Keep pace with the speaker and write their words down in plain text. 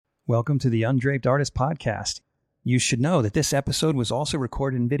Welcome to the Undraped Artist Podcast. You should know that this episode was also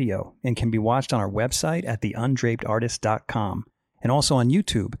recorded in video and can be watched on our website at theundrapedartist.com and also on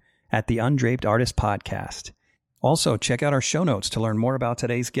YouTube at the Undraped Artist Podcast. Also, check out our show notes to learn more about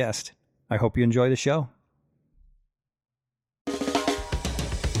today's guest. I hope you enjoy the show.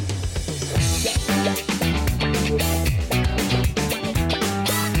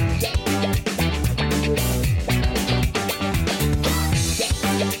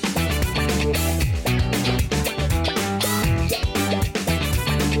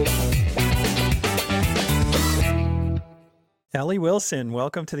 Ellie Wilson,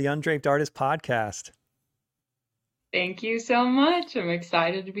 welcome to the Undraped Artist Podcast. Thank you so much. I'm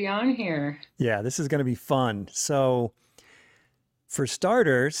excited to be on here. Yeah, this is going to be fun. So, for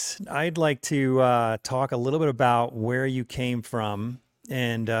starters, I'd like to talk a little bit about where you came from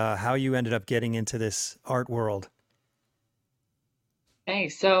and how you ended up getting into this art world. Okay,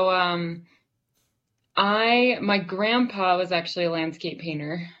 so my grandpa was actually a landscape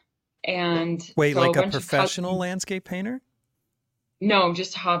painter, and Wait, so like a bunch of professional cousins- landscape painter? No,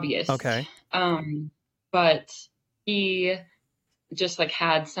 just hobbyist. Okay. But he just like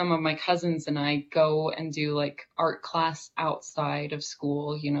had some of my cousins and I go and do like art class outside of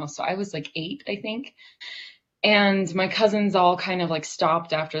school, So I was like 8, I think. And my cousins all kind of like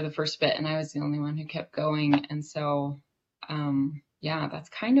stopped after the first bit, and I was the only one who kept going. And so, yeah, that's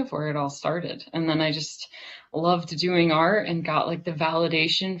kind of where it all started. And then I just loved doing art and got like the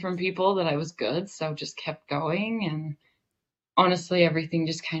validation from people that I was good. So just kept going. And honestly, everything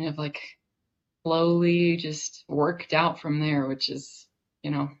just kind of like slowly just worked out from there, which is,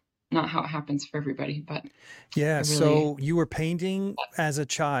 not how it happens for everybody, but Yeah, really, so you were painting as a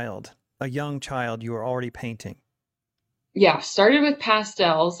child, a young child, you were already painting. yeah, started with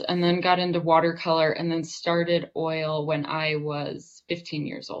pastels and then got into watercolor and then started oil when I was 15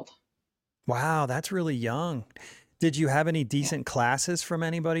 years old. Wow, that's really young. Did you have any Yeah. decent classes from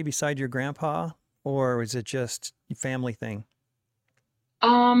anybody beside your grandpa, or was it just a family thing?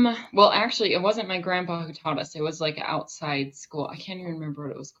 Well, actually, it wasn't my grandpa who taught us. It was like outside school. I can't even remember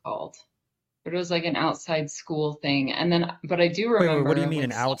what it was called, but it was like an outside school thing. And then, but I do Wait, remember what do you mean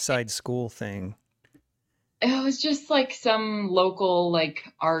like an outside school thing? it was just like some local like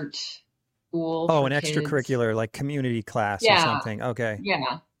art school Oh, for an kids. extracurricular, like community class or Yeah, something. Okay.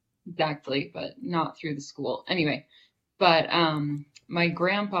 yeah, exactly, but not through the school. Anyway, but my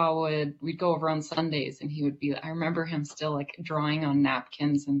grandpa we'd go over on Sundays and he would I remember him still like drawing on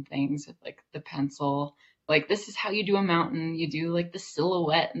napkins and things with like the pencil. Like, this is how you do a mountain. You do like the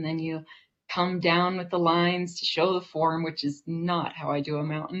silhouette and then you come down with the lines to show the form, which is not how I do a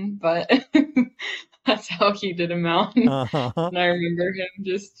mountain, but that's how he did a mountain. Uh-huh. And I remember him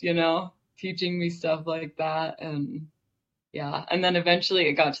just, teaching me stuff like that. And yeah, and then eventually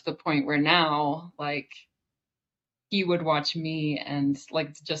it got to the point where now, like, he would watch me and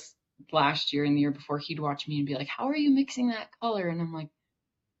like just last year and the year before, he'd watch me and be like, how are you mixing that color? And I'm like,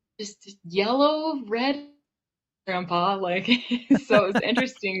 just yellow, red, grandpa. Like, so it was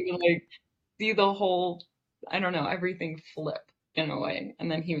interesting to like see the whole, I don't know, everything flip in a way.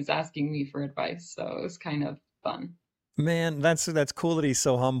 And then he was asking me for advice. So it was kind of fun. Man, that's cool that he's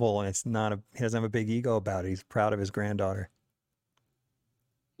so humble and he doesn't have a big ego about it. He's proud of his granddaughter.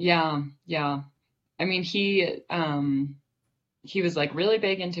 Yeah, yeah. I mean, he was like really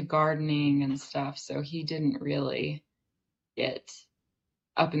big into gardening and stuff, so he didn't really get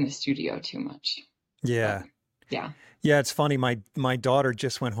up in the studio too much. Yeah. But yeah. Yeah, it's funny. My daughter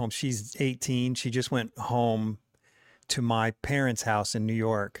just went home. She's 18. She just went home to my parents' house in New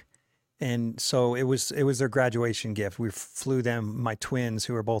York. And so it was their graduation gift. We flew them, my twins,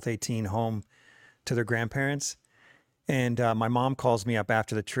 who are both 18, home to their grandparents. And my mom calls me up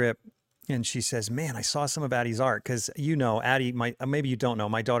after the trip and she says, man, I saw some of Addie's art. Because, Addie, maybe you don't know,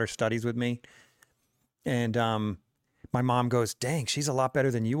 my daughter studies with me. And my mom goes, dang, she's a lot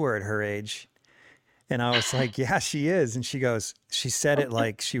better than you were at her age. And I was like, yeah, she is. And she said it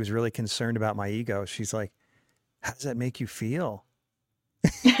like she was really concerned about my ego. She's like, how does that make you feel?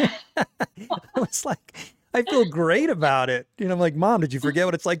 I was like, I feel great about it. I'm like, Mom, did you forget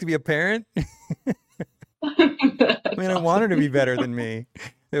what it's like to be a parent? I mean, I want her to be better than me.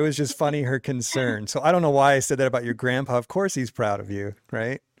 It was just funny, her concern. So I don't know why I said that about your grandpa. Of course he's proud of you,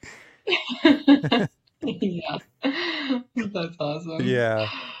 right? Yeah. That's awesome. Yeah.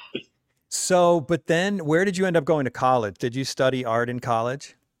 So, but then where did you end up going to college? Did you study art in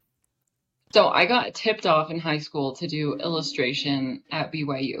college? So I got tipped off in high school to do illustration at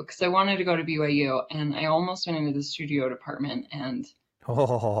BYU because I wanted to go to BYU and I almost went into the studio department and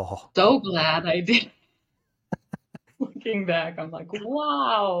Oh, so glad I did. Looking back, I'm like,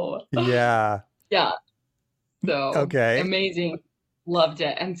 wow. Yeah. Yeah. So Okay. amazing. Loved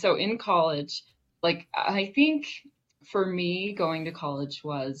it. And so in college, like I think for me, going to college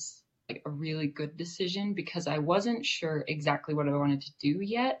was like a really good decision because I wasn't sure exactly what I wanted to do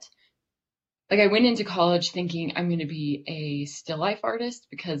yet. Like I went into college thinking I'm going to be a still life artist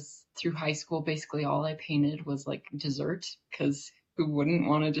because through high school, basically all I painted was like dessert because who wouldn't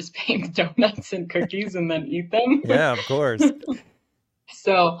want to just paint donuts and cookies and then eat them? Yeah, of course.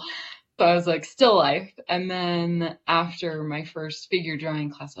 So So I was like, still life. And then after my first figure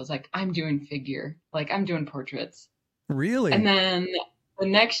drawing class, I was like, I'm doing figure, like I'm doing portraits. And Really? then the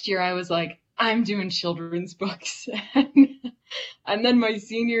next year I was like, I'm doing children's books. And then my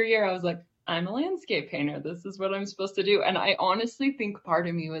senior year, I was like, I'm a landscape painter. This is what I'm supposed to do. And I honestly think part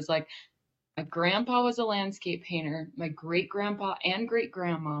of me was like, my grandpa was a landscape painter. My great grandpa and great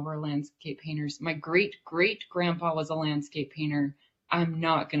grandma were landscape painters. My great great grandpa was a landscape painter. I'm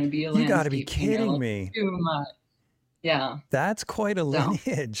not going to be a You got to be landscape painter. kidding Like, me. too much. Yeah. That's quite a So,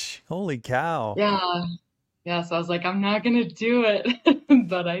 lineage. Holy cow. yeah. Yeah. So I was like, I'm not going to do it.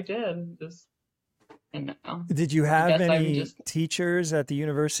 But I did. Just, you know, Did you I have guess I'm any just, teachers at the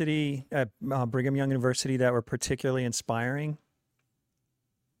university, at Brigham Young University, that were particularly inspiring?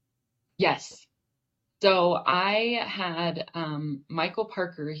 yes. So I had Michael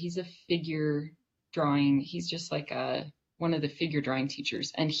Parker. He's a figure drawing. He's just like one of the figure drawing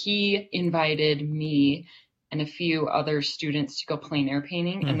teachers, and he invited me and a few other students to go plein air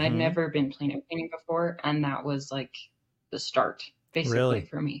painting. And I'd Mm-hmm. never been plein air painting before, and that was like the start, basically, Really?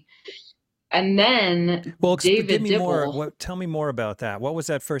 for me. And then Well, give David me more. Dibble. Tell me more about that. What was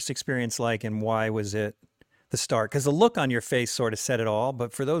that first experience like, and why was it the start? Because the look on your face sort of said it all.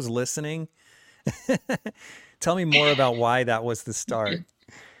 But for those listening, tell me more about why that was the start.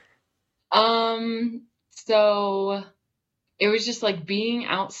 So it was just like being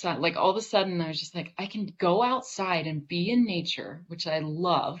outside. Like all of a sudden, I was just like, I can go outside and be in nature, which I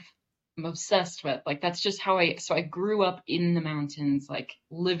love. I'm obsessed with. Like that's just how so I grew up in the mountains, like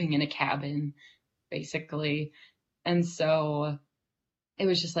living in a cabin, basically. And so it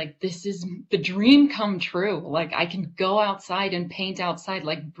was just like, this is the dream come true. Like I can go outside and paint outside,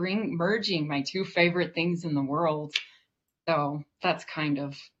 like merging my two favorite things in the world. So that's kind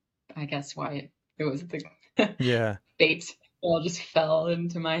of, I guess, why it was the Yeah, fate all just fell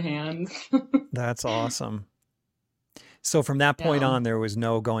into my hands. that's awesome. So from that point Yeah. on, there was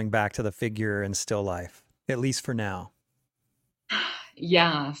no going back to the figure and still life, at least for now.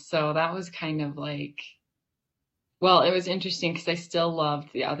 Yeah. So that was kind of like, well, it was interesting because I still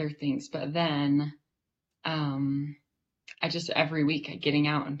loved the other things, but then um I just every week getting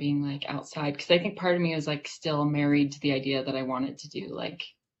out and being like outside because I think part of me was like still married to the idea that I wanted to do like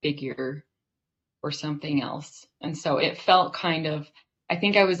figure or something else. And so it felt kind of, I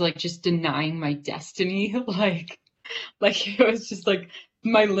think I was like just denying my destiny. Like it was just like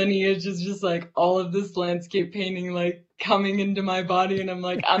my lineage is just like all of this landscape painting like coming into my body and I'm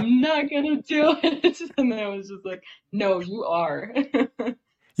like, I'm not gonna do it. And then I was just like, no, you are.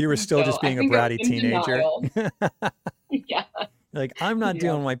 You were still So just I being a think I was bratty in teenager. denial. Yeah. Like, I'm not Yeah.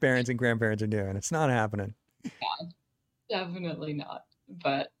 doing what my parents and grandparents are doing. It's not happening. Definitely not.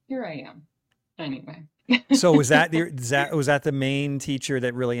 But here I am. Anyway. So was that the main teacher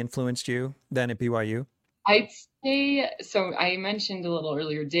that really influenced you then at BYU? I'd say so. I mentioned a little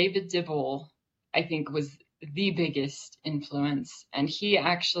earlier, David Dibble, I think, was the biggest influence. And he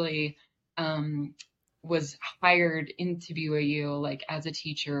actually um, was hired into BYU like as a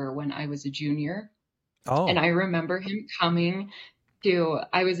teacher when I was a junior. And Oh, I remember him coming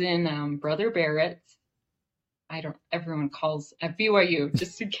I was in Brother Barrett's. I don't, everyone calls at BYU,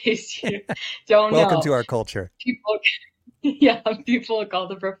 just in case you don't welcome know. to our culture. People, yeah, people call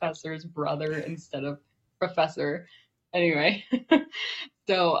the professors brother instead of professor. Anyway,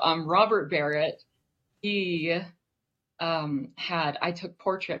 so Robert Barrett, he I took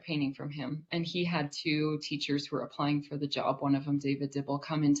portrait painting from him, and he had two teachers who were applying for the job. One of them, David Dibble,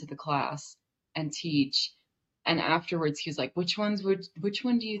 come into the class and teach. And afterwards, he was like, which one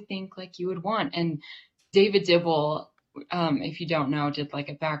do you think like you would want? And David Dibble, if you don't know, did like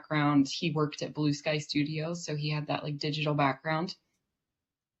a background. He worked at Blue Sky Studios, so he had that like digital background.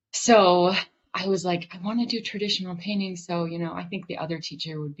 So I was like, I want to do traditional painting, so I think the other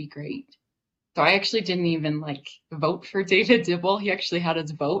teacher would be great. So I actually didn't even like vote for David Dibble. He actually had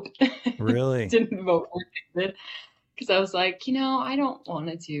his vote. Really? Didn't vote for David because I was like, I don't want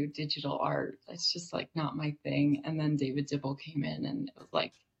to do digital art. That's just like not my thing. And then David Dibble came in and it was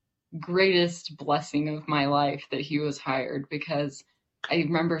like greatest blessing of my life that he was hired because I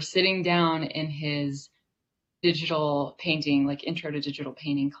remember sitting down in his digital painting, like intro to digital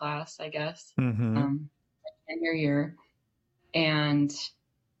painting class, I guess, Mm-hmm. um, in your year. And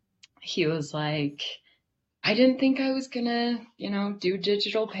he was like, I didn't think I was gonna, do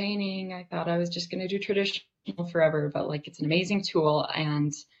digital painting. I thought I was just gonna do traditional forever, but like it's an amazing tool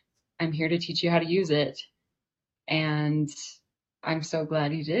and I'm here to teach you how to use it. And I'm so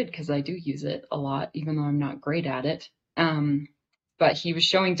glad he did because I do use it a lot, even though I'm not great at it. Um, but he was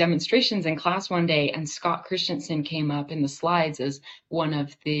showing demonstrations in class one day, and Scott Christensen came up in the slides as one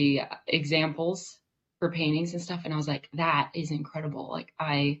of the examples for paintings and stuff. And I was like, that is incredible. Like,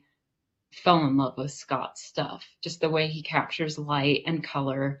 I fell in love with Scott's stuff, just the way he captures light and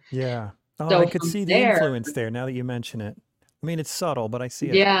color. Yeah. Oh, I So could from see the there, influence there now that you mention it. I mean, it's subtle, but I see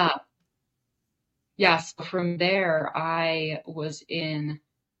it. yeah, yes, from there, I was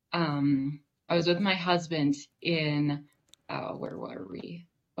with my husband in, where were we?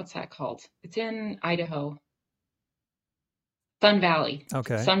 What's that called? It's in Idaho,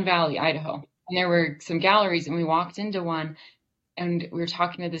 Okay. Sun Valley, Idaho. And there were some galleries, and we walked into one, and we were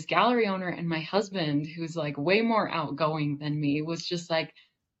talking to this gallery owner, and my husband, who's like way more outgoing than me, was just like,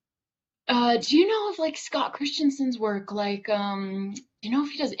 do you know of like Scott Christensen's work? Like, do you know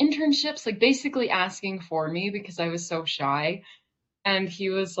if he does internships? Like basically asking for me because I was so shy. And he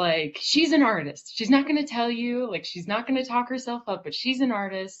was like, she's an artist. She's not going to tell you, like, she's not going to talk herself up, but she's an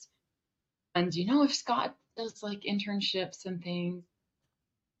artist. And do you know if Scott does like internships and things?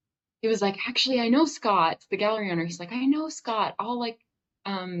 He was like, actually, I know Scott, the gallery owner. He's like, I know Scott. I'll like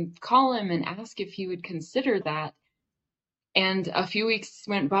call him and ask if he would consider that. And a few weeks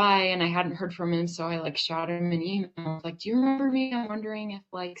went by and I hadn't heard from him, so I like shot him an email like, "Do you remember me? I'm wondering if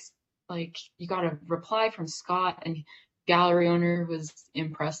like you got a reply from Scott." And gallery owner was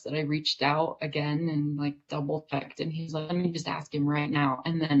impressed that I reached out again and like double checked, and he's like, "Let me just ask him right now."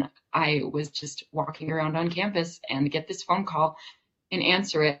 And then I was just walking around on campus and get this phone call and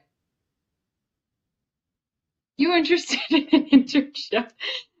answer it. "You interested in an internship?"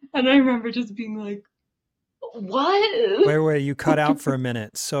 And I remember just being like, "What?" Wait, you cut out for a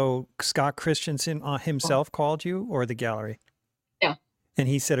minute. So Scott Christensen himself called you or the gallery? Yeah. And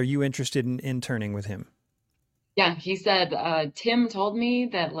he said, are you interested in interning with him? Yeah, he said, Tim told me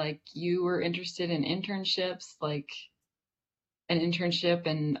that like you were interested in internships, like an internship,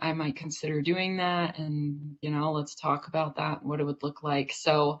 and I might consider doing that. And, let's talk about that, what it would look like.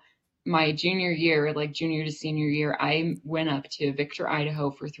 So my junior year, like junior to senior year, I went up to Victor,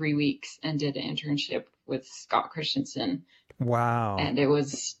 Idaho for 3 weeks and did an internship with Scott Christensen. Wow. And it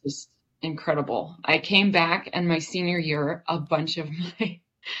was just incredible. I came back and my senior year, a bunch of my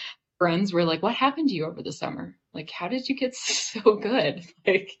friends were like, "What happened to you over the summer? Like, how did you get so good?"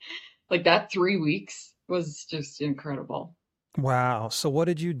 Like that 3 weeks was just incredible. Wow. So what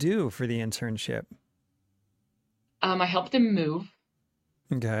did you do for the internship? I helped him move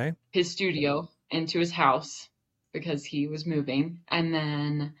Okay. his studio into his house because he was moving. And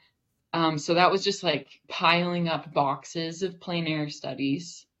then, so that was just like piling up boxes of plein air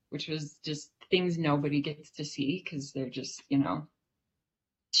studies, which was just things nobody gets to see because they're just,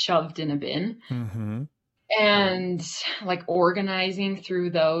 shoved in a bin. Mm-hmm. And like organizing through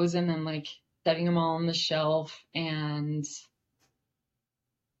those and then like setting them all on the shelf and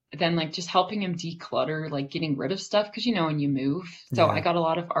then like just helping him declutter, like getting rid of stuff because when you move. So I Yeah. got a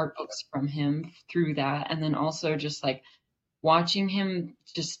lot of art books from him through that, and then also just like watching him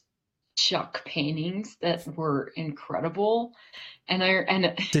just chuck paintings that were incredible. And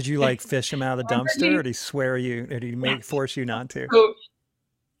Did you like fish him out of the remember dumpster or did he swear you, or did he force you not to? so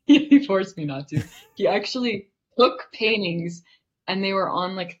he forced me not to. He actually took paintings and they were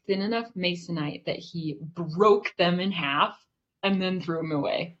on like thin enough masonite that he broke them in half and then threw them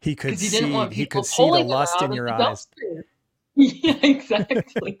away because he didn't want He people could see the pulling them lust out in of your the eyes. dumpster. Yeah,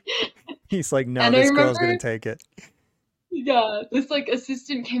 exactly. He's like, no, And I this girl's remember, gonna take it. yeah, this like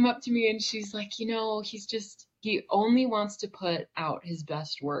assistant came up to me and she's like, he only wants to put out his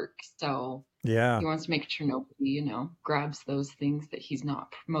best work. So Yeah. he wants to make sure nobody, grabs those things that he's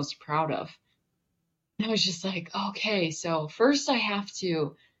not most proud of. And I was just like, okay, so first I have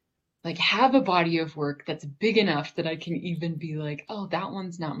to like have a body of work that's big enough that I can even be like, oh, that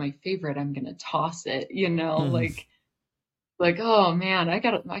one's not my favorite. I'm gonna toss it, Mm. like, oh man, I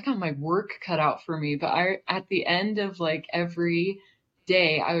got my work cut out for me. But at the end of like every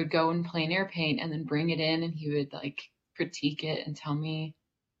day, I would go and plein air paint and then bring it in, and he would like critique it and tell me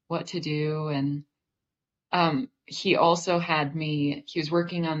what to do. And he also he was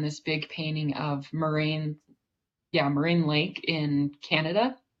working on this big painting of Moraine Lake in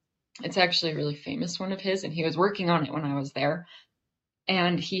Canada. It's actually a really famous one of his, and he was working on it when I was there.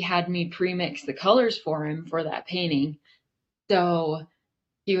 and he had me pre-mix the colors for him for that painting. So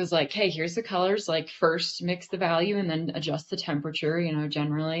he was like, hey, here's the colors. Like, first mix the value and then adjust the temperature,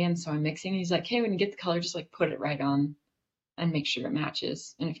 generally. And so I'm mixing. He's like, hey, when you get the color, just like put it right on and make sure it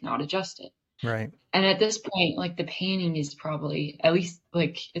matches. And if not, adjust it. Right. And at this point, like the painting is probably at least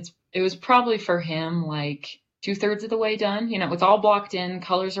like it was probably for him like 2/3 of the way done. It's all blocked in,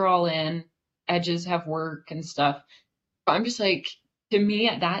 colors are all in, edges have work and stuff. But I'm just like, to me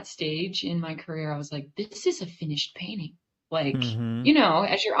at that stage in my career, I was like, this is a finished painting. Like, Mm-hmm.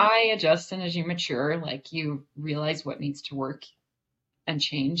 as your eye adjusts and as you mature, like you realize what needs to work and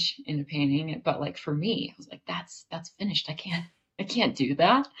change in a painting. But like for me, I was like, that's finished. I can't do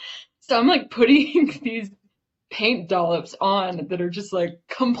that. So I'm like putting these paint dollops on that are just like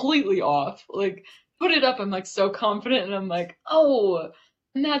completely off. Like put it up, I'm like so confident, and I'm like, oh,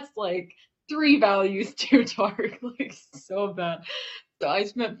 and that's like 3 values too dark, like so bad. So I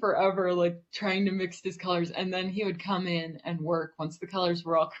spent forever like trying to mix his colors, and then he would come in and work once the colors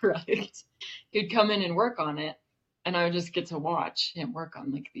were all correct. He'd come in and work on it, and I would just get to watch him work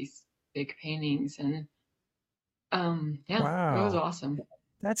on like these big paintings, and yeah, it was Wow. awesome.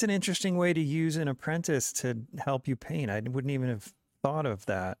 That's an interesting way to use an apprentice to help you paint. I wouldn't even have thought of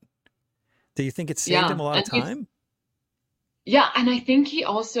that. Do you think it saved him Yeah, a lot of and time? I think he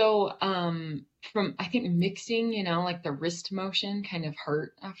also from I think mixing, like the wrist motion kind of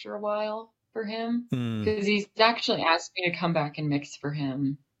hurt after a while for him, Hmm. because he's actually asked me to come back and mix for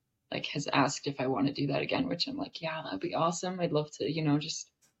him. Like has asked if I want to do that again, which I'm like, yeah, that'd be awesome. I'd love to, just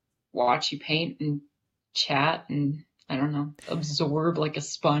watch you paint and chat and I don't know, absorb like a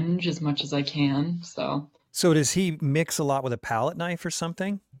sponge as much as I can. So So does he mix a lot with a palette knife or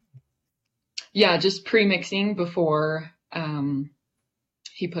something? yeah, just pre-mixing before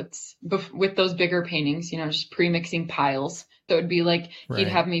with those bigger paintings, just pre-mixing piles. So it'd be like he'd Right.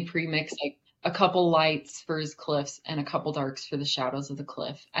 have me pre-mix like a couple lights for his cliffs and a couple darks for the shadows of the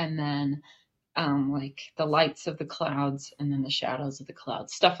cliff, and then like the lights of the clouds and then the shadows of the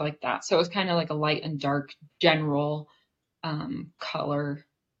clouds, stuff like that. So it was kind of like a light and dark general color,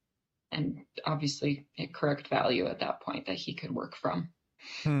 and obviously a correct value at that point that he could work from.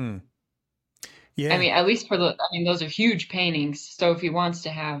 Hmm. I Yeah. mean, at least those are huge paintings. So if he wants to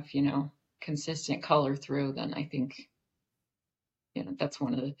have, consistent color through, then I think, that's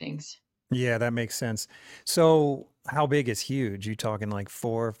one of the things. Yeah, that makes sense. So how big is huge? You talking like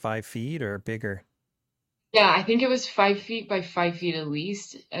 4 or 5 feet or bigger? Yeah, I think it was 5 feet by 5 feet at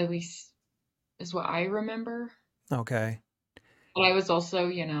least is what I remember. Okay. But I was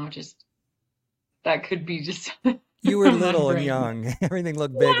also, just, that could be just You were my little and brain. young. Everything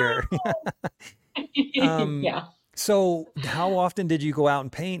looked bigger. Um, Yeah. so how often did you go out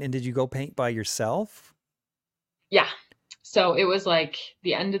and paint, and did you go paint by yourself? Yeah. So it was like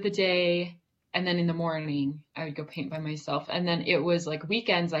the end of the day, and then in the morning, I would go paint by myself. And then it was like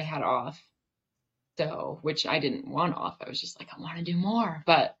weekends I had off. So, which I didn't want off. I was just like, I want to do more.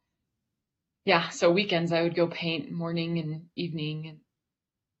 But yeah, so weekends I would go paint morning and evening and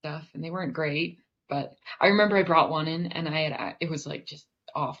stuff, and they weren't great. But I remember I brought one in, and it was like just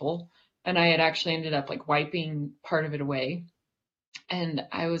awful. And I had actually ended up like wiping part of it away. And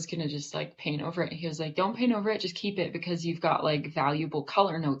I was gonna just like paint over it. He was like, don't paint over it, just keep it because you've got like valuable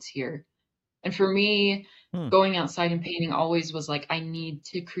color notes here. And for me, Hmm. going outside and painting always was like, I need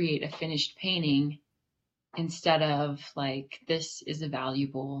to create a finished painting instead of like this is a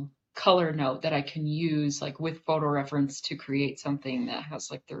valuable color note that I can use like with photo reference to create something that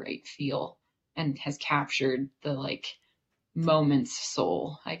has like the right feel and has captured the like moment's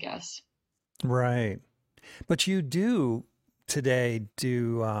soul, I guess. Right. But you do today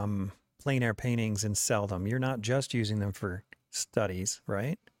do plein air paintings and sell them. You're not just using them for studies,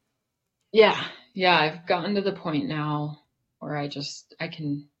 right? Yeah, yeah, I've gotten to the point now where I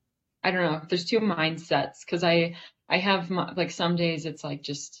don't know, there's two mindsets because I have like some days it's like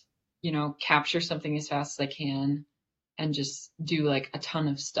just, capture something as fast as I can and just do like a ton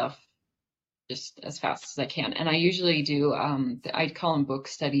of stuff just as fast as I can. And I usually do, I'd call them book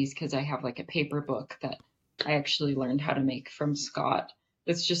studies because I have like a paper book that I actually learned how to make from Scott.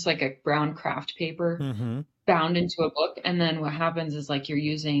 It's just like a brown craft paper Mm-hmm. bound into a book. And then what happens is like you're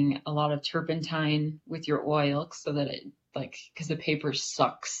using a lot of turpentine with your oil so that it like, because the paper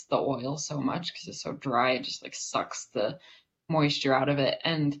sucks the oil so much because it's so dry, it just like sucks the moisture out of it.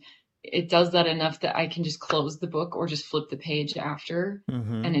 And it does that enough that I can just close the book or just flip the page after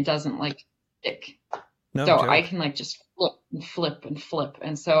Mm-hmm. and it doesn't like stick. No So I joke. can like just flip and flip and flip.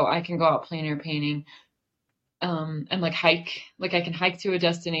 And so I can go out plein air painting and like hike, like I can hike to a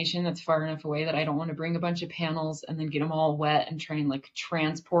destination that's far enough away that I don't want to bring a bunch of panels and then get them all wet and try and like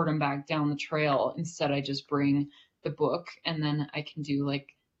transport them back down the trail. Instead, I just bring the book and then I can do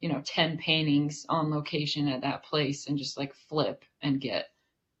like, 10 paintings on location at that place and just like flip and get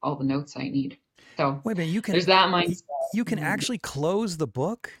all the notes I need. So Wait a minute, there's that y- mindset. you can And actually close the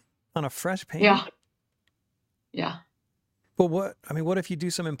book on a fresh painting? yeah, yeah. But what if you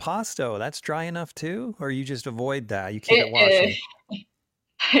do some impasto? That's dry enough too? Or you just avoid that? You keep it It, washy?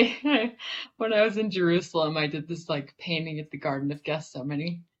 when I was in Jerusalem, I did this like painting at the Garden of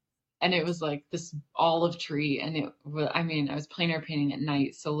Gethsemane, and it was like this olive tree, and I mean, I was plein air painting at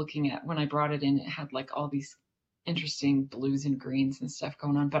night, so looking at when I brought it in, it had like all these interesting blues and greens and stuff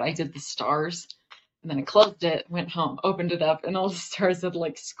going on. But I did the stars, and then I closed it, went home, opened it up, and all the stars had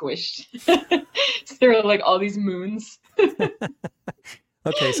like squished. So there were like all these moons.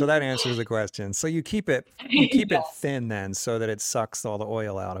 Okay, so that answers the question. So you keep it Yeah, thin then so that it sucks all the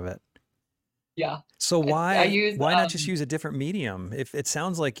oil out of it. yeah. So I use why not just use a different medium? If it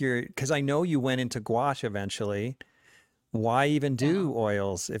sounds like because I know you went into gouache eventually. Why even yeah. do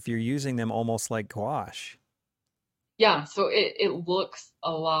oils if you're using them almost like gouache? Yeah, so it looks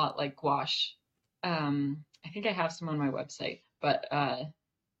a lot like gouache. I think I have some on my website, but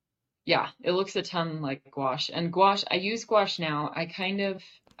yeah, it looks a ton like gouache. And gouache, I use gouache now.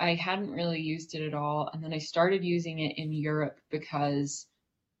 I hadn't really used it at all, and then I started using it in Europe because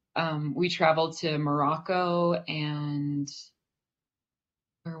we traveled to Morocco and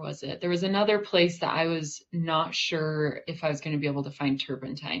where was it? There was another place that I was not sure if I was going to be able to find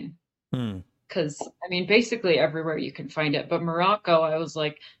turpentine. Hmm. Because I mean, basically everywhere you can find it. But Morocco, I was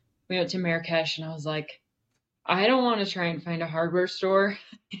like, we went to Marrakesh, and I was like, I don't want to try and find a hardware store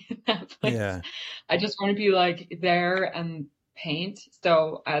in that place. Yeah. I just want to be like there and paint.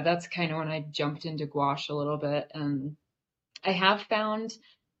 So that's kind of when I jumped into gouache a little bit, and I have found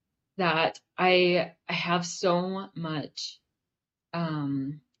that I have so much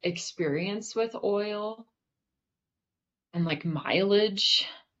experience with oil and like mileage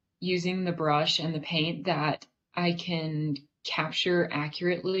using the brush and the paint that I can capture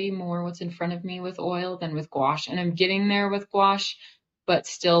accurately more what's in front of me with oil than with gouache. And I'm getting there with gouache, but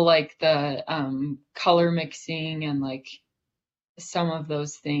still like the color mixing and like some of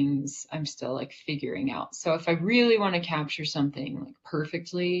those things I'm still like figuring out. So if I really want to capture something like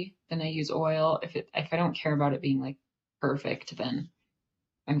perfectly, then I use oil. If I don't care about it being like perfect, then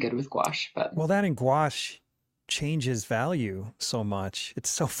I'm good with gouache. But Well, that in gouache changes value so much. It's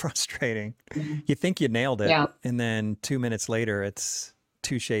so frustrating. You think you nailed it, yeah, and then 2 minutes later, it's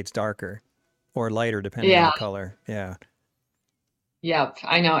two shades darker or lighter, depending on the yeah, color. Yeah. yep.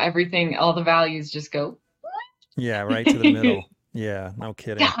 I know everything, all the values just go. Yeah, right to the middle. Yeah, no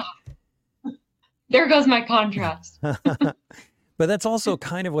kidding. Yeah, there goes my contrast. But that's also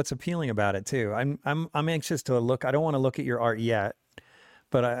kind of what's appealing about it too. I'm anxious to look. I don't want to look at your art yet,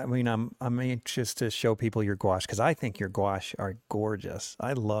 but I mean I'm anxious to show people your gouache because I think your gouache are gorgeous.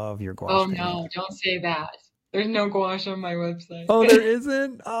 I love your Oh gouache paintings. no, don't say that. There's no gouache on my website. Oh, there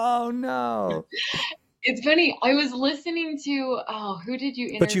isn't? Oh no. It's funny. I was listening to, oh, who did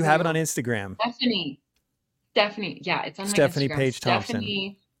you But you have it on interview? Instagram. Stephanie. Stephanie. Yeah, it's on my Stephanie Instagram. Page Thompson.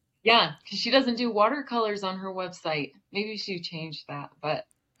 Stephanie. Yeah, because she doesn't do watercolors on her website. Maybe she changed that. But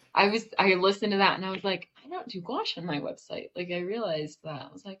I listened to that and I was like, I don't do gouache on my website. Like I realized that.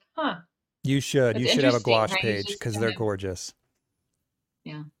 I was like, huh, You should. You that's should have a interesting, gouache right? You page just because kind they're of, gorgeous.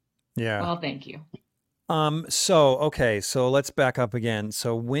 yeah. Yeah. Well, thank you. So okay, so let's back up again.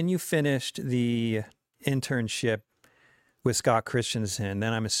 So when you finished the internship with Scott Christensen,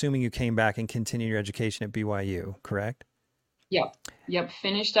 then I'm assuming you came back and continued your education at BYU, correct? Yep. Yep.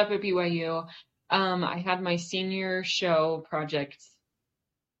 Finished up at BYU. I had my senior show project,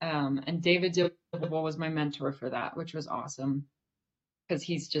 and David Dibble was my mentor for that, which was awesome because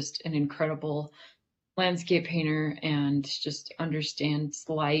he's just an incredible landscape painter and just understands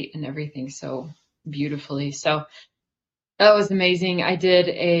light and everything so beautifully. So that was amazing. I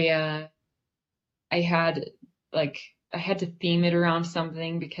had like, I had to theme it around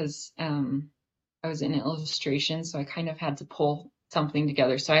something because I was in illustration, so I kind of had to pull something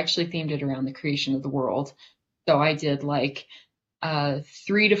together. So I actually themed it around the creation of the world. So I did like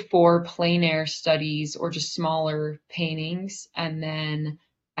 3 to 4 plein air studies or just smaller paintings, and then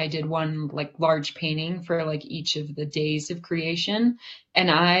I did one like large painting for like each of the days of creation,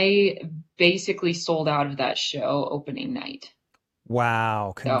 and I basically sold out of that show opening night.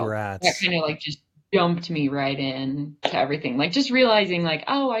 Wow, So that congrats. kind of like just jumped me right in to everything. Like just realizing like,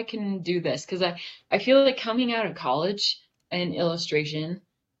 oh, I can do this. Cause I feel like coming out of college in illustration,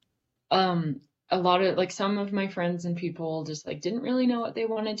 um, a lot of like some of my friends and people just like didn't really know what they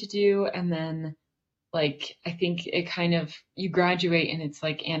wanted to do. And then like I think it kind of you graduate and it's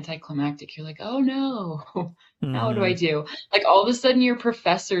like anticlimactic. You're like, oh no, now what do I Mm-hmm. do? Like all of a sudden your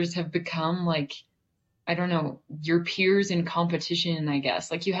professors have become like, I don't know, your peers in competition, I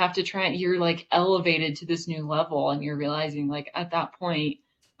guess. Like you have to try, you're like elevated to this new level and you're realizing like at that point,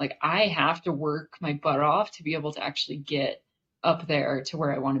 like I have to work my butt off to be able to actually get up there to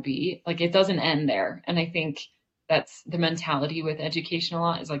where I want to be. Like it doesn't end there. And I think that's the mentality with education a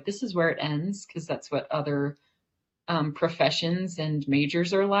lot is like this is where it ends because that's what other professions and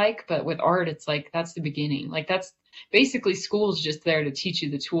majors are like. But with art, it's like that's the beginning. Like that's basically school's just there to teach you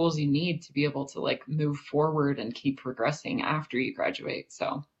the tools you need to be able to like move forward and keep progressing after you graduate.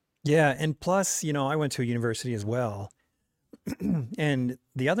 So Yeah, and plus, I went to a university as well. And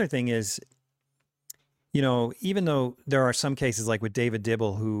the other thing is, even though there are some cases like with David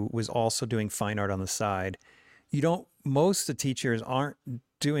Dibble, who was also doing fine art on the side, most of the teachers aren't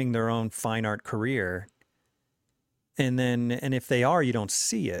doing their own fine art career. And if they are, you don't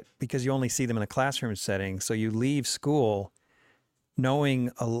see it because you only see them in a classroom setting. So you leave school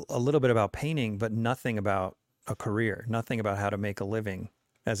knowing a little bit about painting, but nothing about a career, nothing about how to make a living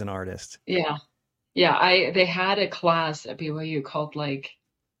as an artist. yeah. Yeah, I they had a class at BYU called like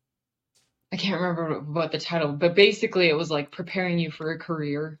I can't remember what the title, but basically it was like preparing you for a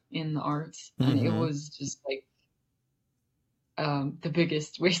career in the arts. And it Mm-hmm. was just like the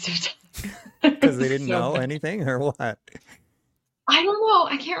biggest waste of time. It Because they was didn't so know bad. anything or what? I don't know.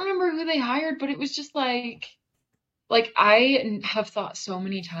 I can't remember who they hired, but it was just like I have thought so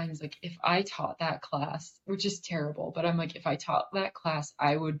many times like if I taught that class, which is terrible, but I'm like if I taught that class,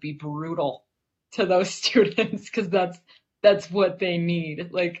 I would be brutal to those students because that's what they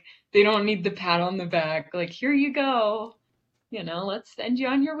need. Like they don't need the pat on the back, like here you go, let's send you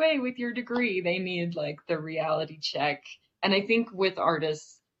on your way with your degree. They need like the reality check. And I think with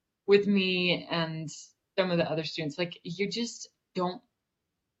artists, with me and some of the other students, like you just don't,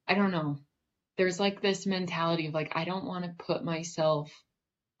 I don't know. There's like this mentality of like, I don't want to put myself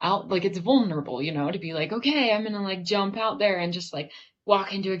out, like it's vulnerable, to be like, okay, I'm gonna like jump out there and just like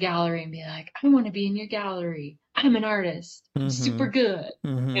walk into a gallery and be like, I want to be in your gallery. I'm an artist. I'm super Mm-hmm. good,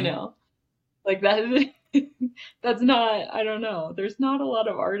 you Mm-hmm. know? Like that that's not, I don't know. There's not a lot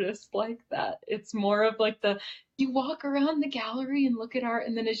of artists like that. It's more of like the you walk around the gallery and look at art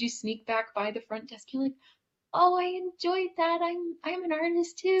and then as you sneak back by the front desk you're like, "Oh, I enjoyed that. I'm an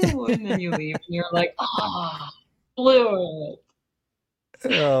artist too." And then you leave and you're like, "Ah, blew it."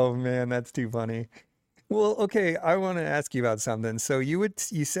 Oh man, that's too funny. Well, okay, I want to ask you about something. So you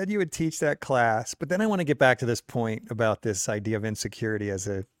said you would teach that class, but then I want to get back to this point about this idea of insecurity as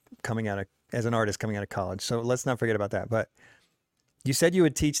an artist coming out of college. So let's not forget about that. But you said you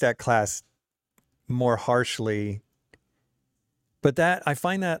would teach that class more harshly, but that I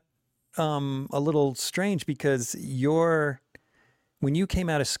find that a little strange because when you came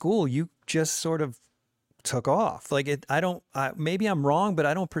out of school, you just sort of took off. Like maybe I'm wrong, but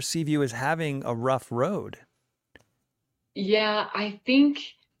I don't perceive you as having a rough road. Yeah, I think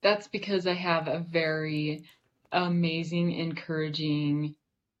that's because I have a very amazing, encouraging,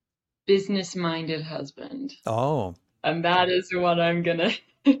 business-minded husband. Oh. And that is what I'm gonna,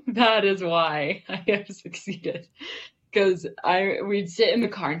 that is why I have succeeded. Because we'd sit in the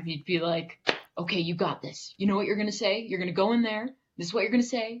car and he'd be like, okay, you got this. You know what you're gonna say? You're gonna go in there. This is what you're gonna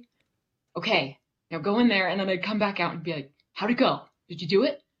say. Okay, now go in there. And then I'd come back out and be like, how'd it go? Did you do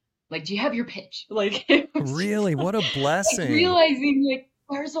it? Like, do you have your pitch? Like, it was just Really? What a like blessing. realizing like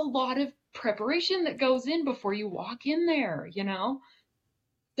there's a lot of preparation that goes in before you walk in there.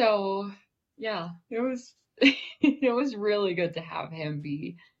 So yeah, it was it was really good to have him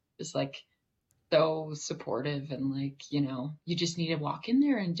be just like so supportive and like, you just need to walk in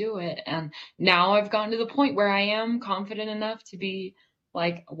there and do it. And now I've gotten to the point where I am confident enough to be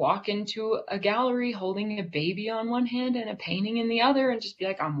like walk into a gallery holding a baby on one hand and a painting in the other and just be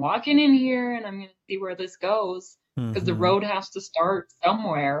like, I'm walking in here and I'm going to see where this goes because the Hmm. road has to start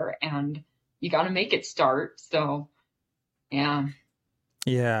somewhere and you got to make it start. So, yeah.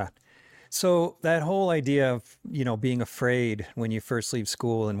 Yeah. So that whole idea of, being afraid when you first leave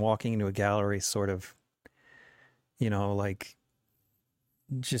school and walking into a gallery sort of, like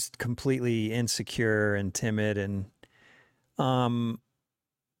just completely insecure and timid and um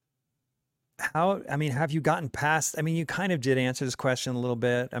have you gotten past, you kind of did answer this question a little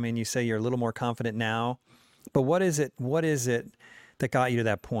bit. You say you're a little more confident now, but what is it that got you to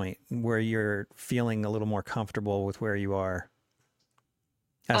that point where you're feeling a little more comfortable with where you are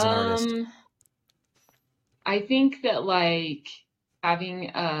as an artist? Um, I think that like having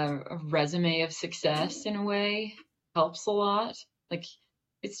a resume of success in a way helps a lot. Like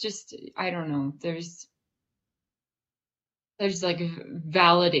it's just, I don't know. There's like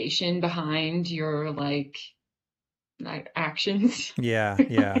validation behind your like actions. Yeah,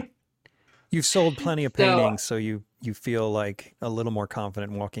 yeah. You've sold plenty of So paintings, so you feel like a little more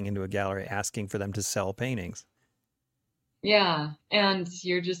confident walking into a gallery asking for them to sell paintings. yeah, and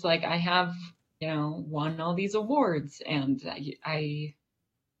you're just like, I have, won all these awards, and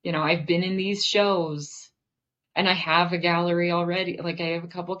I've been in these shows, and I have a gallery already. Like I have a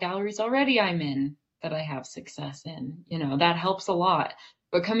couple galleries already I'm in that I have success in. That helps a lot.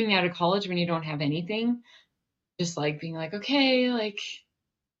 But coming out of college when you don't have anything, just like being like, okay, like,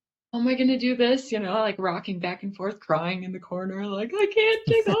 how am I gonna do this? Like rocking back and forth, crying in the corner, like I can't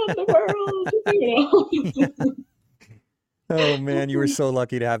take on the world. Oh man, you were so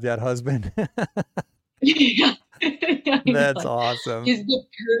lucky to have that husband. Yeah, I That's know. awesome. He's the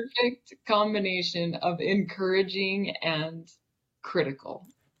perfect combination of encouraging and critical.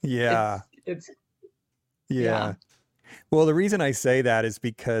 Yeah. It's yeah. Yeah. Well, the reason I say that is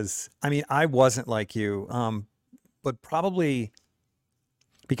because I mean, I wasn't like you. But probably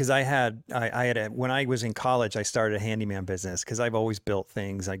because when I was in college, I started a handyman business because I've always built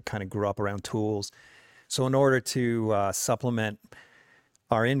things. I kind of grew up around tools. So in order to supplement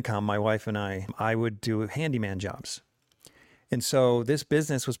our income, my wife and I would do handyman jobs. And so this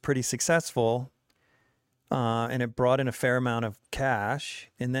business was pretty successful, and it brought in a fair amount of cash.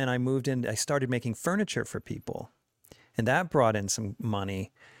 And then I started making furniture for people, and that brought in some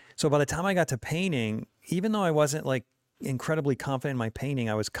money. So by the time I got to painting, even though I wasn't like incredibly confident in my painting,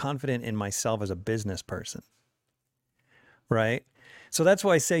 I was confident in myself as a business person, right? So that's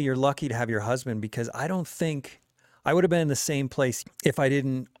why I say you're lucky to have your husband because I don't think I would have been in the same place if I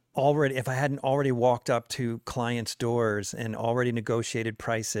hadn't already walked up to clients' doors and already negotiated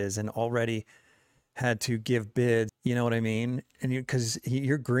prices and already had to give bids. You know what I mean? And because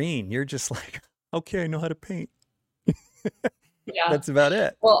you're green, you're just like, okay, I know how to paint. Yeah. That's about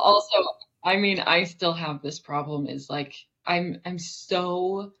it. Well, also, I mean, I still have this problem is like I'm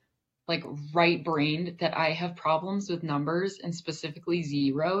so like right-brained that I have problems with numbers and specifically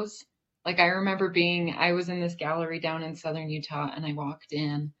zeros. Like I was in this gallery down in southern Utah and I walked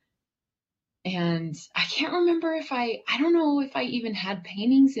in and I can't remember I don't know if I even had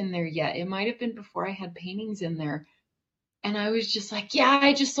paintings in there yet. It might have been before I had paintings in there. And I was just like, yeah,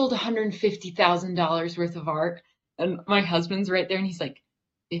 I just sold $150,000 worth of art. And my husband's right there and he's like,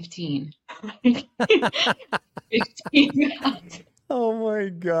 15. 15. And Oh my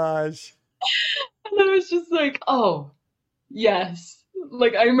gosh. I was just like, oh, yes.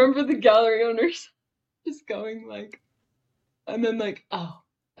 Like I remember the gallery owners just going like, and then like, oh,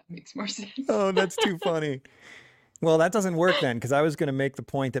 that makes more sense. Oh, that's too funny. Well, that doesn't work then because I was going to make the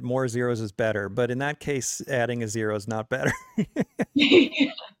point that more zeros is better. But in that case, adding a zero is not better.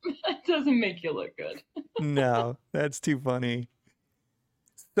 Yeah, that doesn't make you look good. No, that's too funny.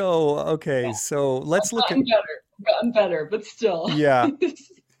 So, okay, Yeah, so let's I've look at, gotten better. I've gotten better, but still, yeah.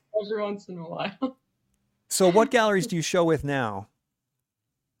 every once in a while. So, what galleries do you show with now?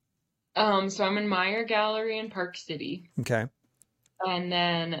 So I'm in Meyer Gallery in Park City. Okay. And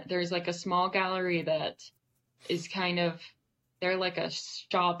then there's like a small gallery that is they're like a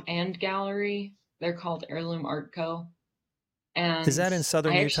shop and gallery. They're called Heirloom Art Co. Is And that in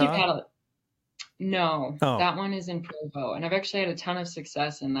southern I actually Utah? have no, Oh, that one is in Provo. And I've actually had a ton of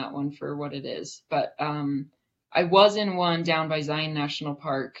success in that one for what it is. But I was in one down by Zion National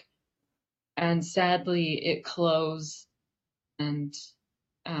Park. And sadly, it closed and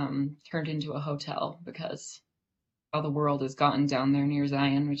turned into a hotel because how the world has gotten down there near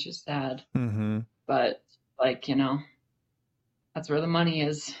Zion, which is sad. mm-hmm. But like, that's where the money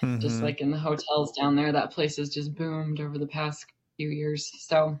is. Just Mm-hmm. like in the hotels down there, that place has just boomed over the past few years.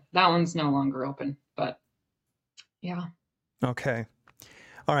 So that one's no longer open. But yeah. Okay.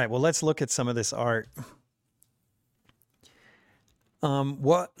 All right. Well, let's look at some of this art.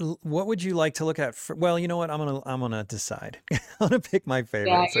 What would you like to look at? Well, you know what? I'm gonna decide. I'm gonna pick my Yeah,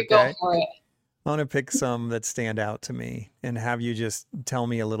 favorites. you go Okay. for it. I'm gonna pick some that stand out to me and have you just tell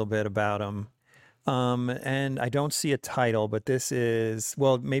me a little bit about them. And I don't see a title, but this is,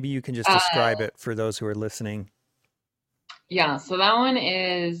 well, maybe you can just Uh, describe it for those who are listening. yeah, so that one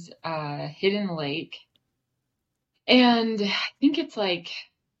is Hidden Lake. And I think it's like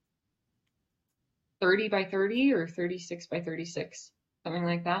 30 by 30 or 36 by 36, something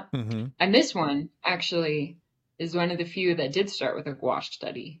like that. Mm-hmm. And this one actually is one of the few that did start with a gouache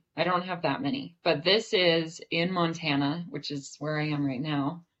study. I don't have that many, but this is in Montana, which is where I am right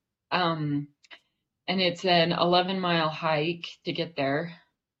now. Um, and it's an 11-mile hike to get there.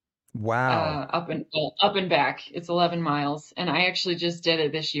 Wow. Up and back. It's 11 miles, and I actually just did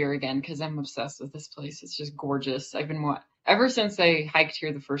it this year again because I'm obsessed with this place. It's just gorgeous. I've been ever since I hiked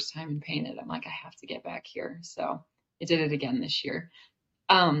here the first time and painted. I'm like, I have to get back here. So I did it again this year.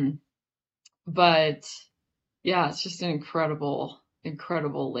 Um, but yeah, it's just an incredible,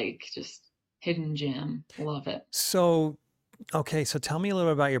 incredible lake. Just hidden gem. Love it. So, okay, so tell me a little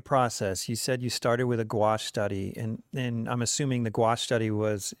bit about your process. You said you started with a gouache study, and I'm assuming the gouache study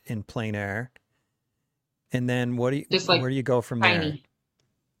was in plein air. And then Just like where do you go from there? tiny.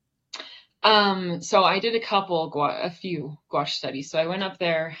 So I did a few gouache studies. So I went up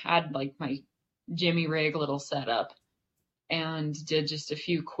there, had like my Jimmy rig little setup, and did just a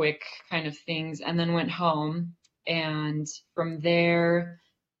few quick kind of things, and then went home. And from there,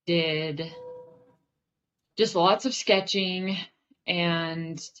 did just lots of sketching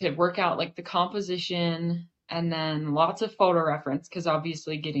and to work out like the composition, and then lots of photo reference because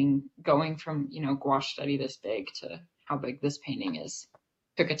obviously going from, gouache study this big to how big this painting is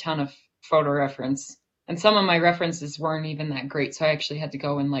took a ton of photo reference. And some of my references weren't even that great, so I actually had to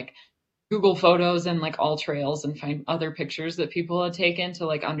go and like Google Photos and like All Trails and find other pictures that people had taken to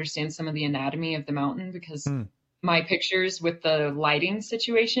like understand some of the anatomy of the mountain, because Hmm. my pictures with the lighting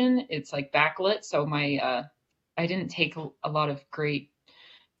situation, it's like backlit, so my I didn't take a lot of great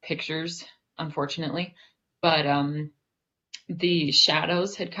pictures, unfortunately. But the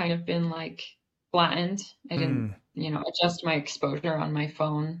shadows had kind of been like flattened. I didn't, Hmm. adjust my exposure on my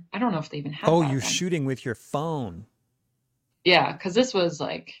phone. I don't know if they even have Oh, that you're then. shooting with your phone. Yeah, because this was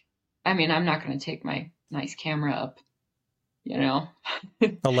like, I mean, I'm not going to take my nice camera up, you know,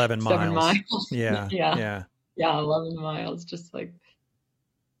 11 7 miles. miles. Yeah, Yeah, yeah. yeah, 11 miles. Just like,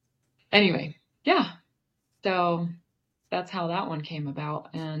 anyway, yeah. So that's how that one came about,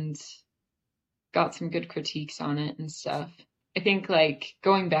 and got some good critiques on it and stuff. I think like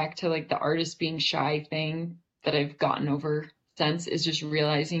going back to like the artist being shy thing that I've gotten over since is just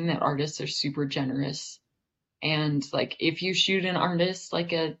realizing that artists are super generous. And like if you shoot an artist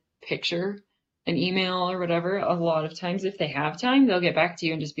like a picture, an email or whatever, a lot of times if they have time, they'll get back to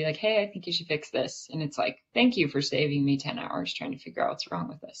you and just be like, "Hey, I think you should fix this." And it's like, "Thank you for saving me 10 hours trying to figure out what's wrong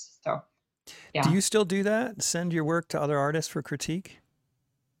with this." So, Do yeah. you still do that? Send your work to other artists for critique?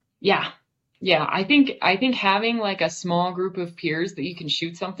 Yeah. Yeah, I think having like a small group of peers that you can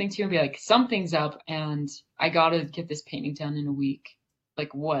shoot something to and be like, something's up and I gotta get this painting done in a week.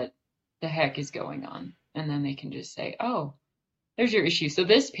 Like, what the heck is going on? And then they can just say, "Oh, there's your issue." So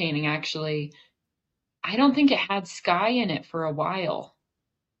this painting actually, I don't think it had sky in it for a while,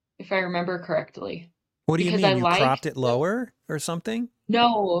 if I remember correctly. What do you Because I mean? You liked cropped it the lower or something?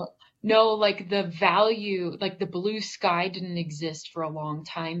 No, no, like the value, like the blue sky didn't exist for a long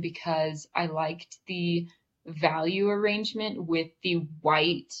time because I liked the value arrangement with the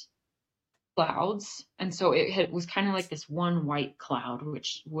white clouds. And so was kind of like this one white cloud,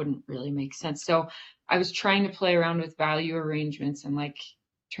 which wouldn't really make sense. So I was trying to play around with value arrangements and like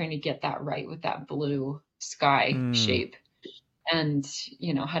trying to get that right with that blue sky Hmm. shape. And,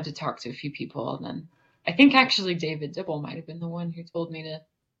 had to talk to a few people. And then I think actually David Dibble might have been the one who told me to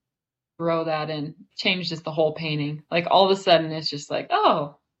throw that in, change just the whole painting. Like all of a sudden it's just like,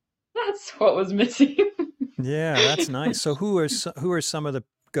 oh, that's what was missing. Yeah, that's nice. So who are some of the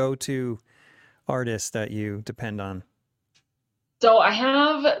go-to artists that you depend on? So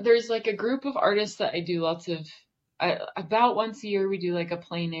there's like a group of artists that I do lots of, about once a year, we do like a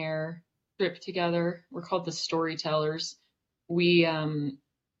plein air trip together. We're called the Storytellers. We,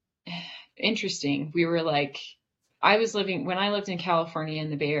 interesting. We were like, when I lived in California in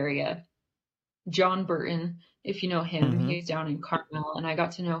the Bay Area, John Burton, if you know him, Hmm. he's down in Carmel, and I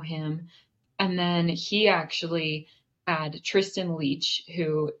got to know him. And then he actually had Tristan Leach,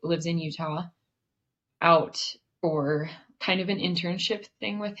 who lives in Utah, out for kind of an internship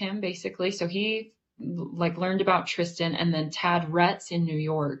thing with him, basically. So he like learned about Tristan, and then Tad Retz in New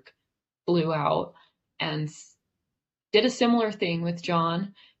York flew out and did a similar thing with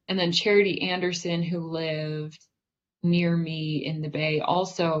John. And then Charity Anderson, who lived near me in the Bay,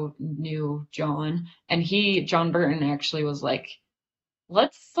 also knew John. And John Burton actually was like,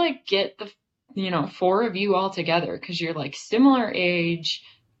 let's like get the, four of you all together because you're like similar age.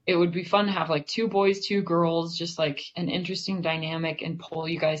 It would be fun to have like two boys, two girls, just like an interesting dynamic, and pull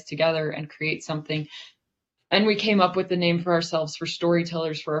you guys together and create something. And we came up with the name for ourselves for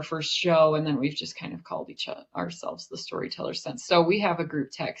Storytellers for our first show, and then we've just kind of called ourselves the Storytellers since. So we have a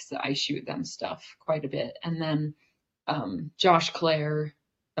group text that I shoot them stuff quite a bit, and then Josh Clare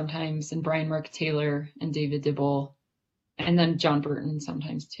sometimes, and Brian Mark Taylor and David Dibble, And then John Burton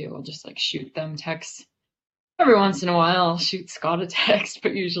sometimes too. I'll just like shoot them texts. Every once in a while, I'll shoot Scott a text,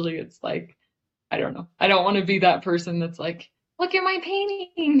 but usually it's like, I don't know. I don't want to be that person that's like, look at my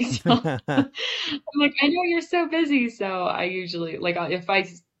paintings. I'm like, I know you're so busy. So I usually, like, if I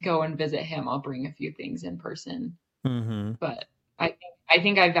go and visit him, I'll bring a few things in person. Hmm. But I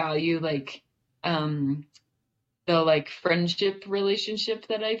think I value like um the like friendship relationship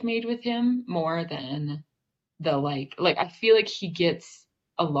that I've made with him more than the like I feel like he gets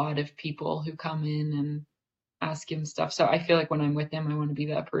a lot of people who come in and ask him stuff. So I feel like when I'm with him, I want to be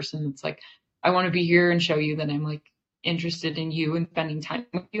that person that's like, I want to be here and show you that I'm like interested in you and spending time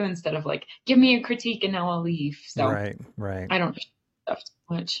with you instead of like, give me a critique and now I'll leave. So Right, right. I don't do stuff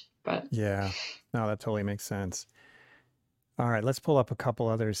too much, but Yeah. No, that totally makes sense. All right, let's pull up a couple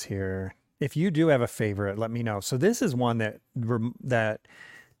others here. If you do have a favorite, let me know. So this is one that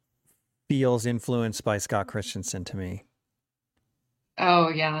feels influenced by Scott Christensen to me. oh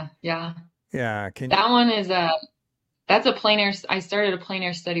yeah, yeah. Yeah, can That one is that's a plein air. I started a plein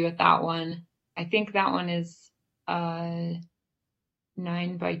air study with that one. I think that one is 9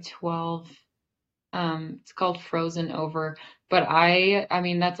 by 12. It's called Frozen Over. But I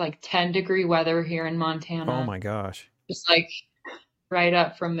mean that's like 10-degree weather here in Oh Montana, my gosh. just like right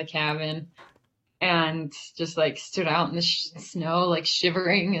up from the cabin, and just like stood out in the snow, like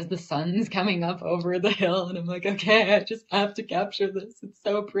shivering as the sun's coming up over the hill. And I'm like, okay, I just have to capture this. It's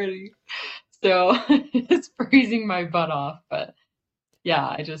so pretty. So it's freezing my butt off, but yeah,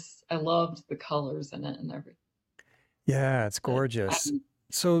 I loved the colors in it and everything. Yeah, it's But gorgeous.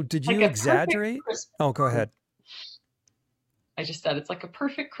 So did like you a perfect exaggerate? Christmas Oh, go card. ahead. I just said it's like a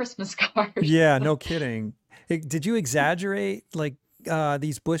perfect Christmas card. Yeah, no kidding. Did you exaggerate like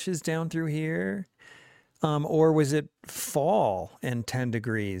these bushes down through here? Or was it fall and 10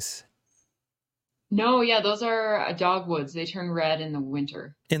 degrees? No, yeah, those are dogwoods. They turn red in the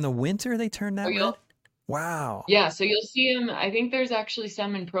winter. In the winter they turn So that red? Wow. so you'll see them. I think there's actually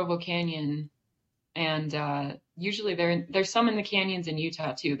some in Provo Canyon, and usually there's some in the canyons in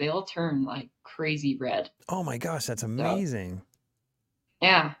Utah too. They all turn like crazy red. Oh my gosh, that's So amazing.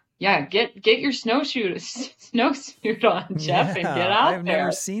 yeah, yeah, get your snowsuit on, Jeff, and get Yeah, out I've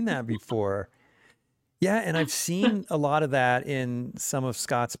never there. seen that before. Yeah, and I've seen a lot of that in some of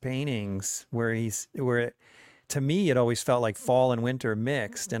Scott's paintings to me it always felt like fall and winter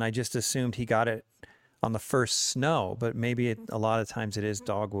mixed and I just assumed he got it on the first snow, but maybe a lot of times it is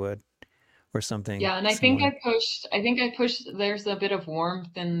dogwood or something Yeah, and similar. I think I pushed, there's a bit of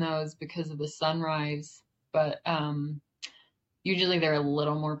warmth in those because of the sunrise, but usually they're a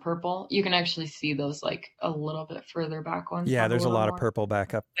little more purple. You can actually see those like a little bit further back ones Yeah, have a there's a little lot of more purple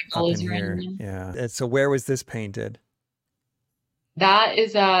back up in alizarin in here. them. Yeah. So where was this painted? That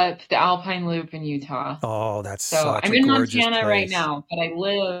is the Alpine Loop in Utah. Oh, that's So such I'm a in gorgeous Montana right place. now, but I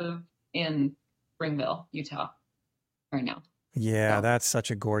live in Springville, Utah right now. Yeah, So that's such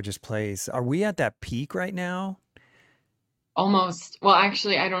a gorgeous place. Are we at that peak right now? almost, well,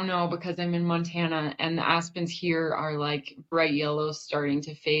 actually, I don't know because I'm in Montana and the aspens here are like bright yellow starting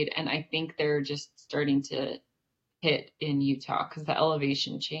to fade. And I think they're just starting to hit in Utah because the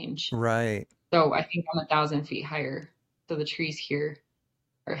elevation change. Right. So I think I'm 1,000 feet higher. So the trees here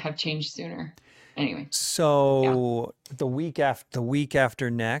have changed sooner. Anyway, yeah. So the week after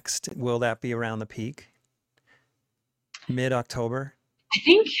next, will that be around the peak? Mid-October? I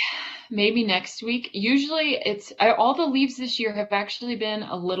think maybe next week. Usually all the leaves this year have actually been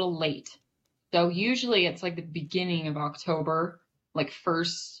a little late. So usually it's like the beginning of October, like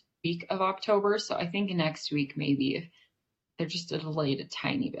first week of October. So I think next week maybe if they're just delayed a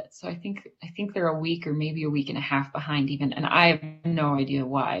tiny bit. So I think they're a week or maybe a week and a half behind even, and I have no idea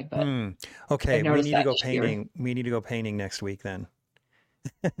why, but Hmm. I've Okay, we noticed need to that go this year. painting. We need to go painting next week then.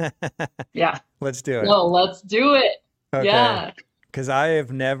 Yeah. Let's do it. No, let's do it. Okay. Yeah. Because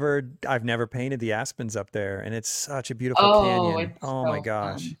I've never painted the aspens up there, and it's such a beautiful Oh, canyon. it's Oh my so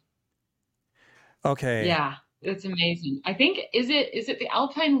fun. gosh. Okay. Yeah, it's amazing. I think is it the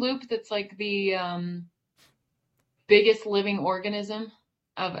Alpine Loop that's like the biggest living organism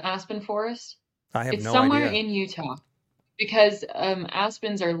of aspen forest? I have It's no somewhere idea. in Utah because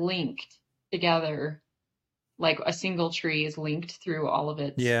aspens are linked together, like a single tree is linked through all of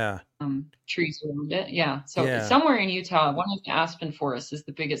its Yeah. trees around it. Yeah, so it's Yeah. somewhere in Utah. One of the aspen forests is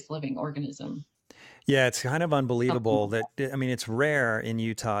the biggest living organism. Yeah, it's kind of Something unbelievable like that, that. I mean, it's rare in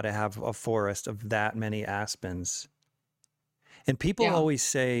Utah to have a forest of that many aspens. And people Yeah, always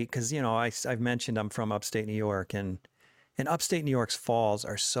say, because, I've mentioned I'm from upstate New York, and upstate New York's falls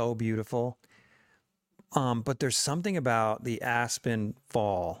are so beautiful. But there's something about the aspen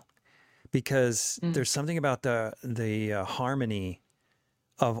fall because Mm. there's something about the harmony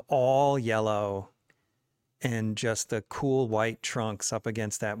of all yellow and just the cool white trunks up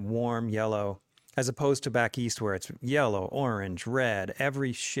against that warm yellow, as opposed to back east where it's yellow, orange, red,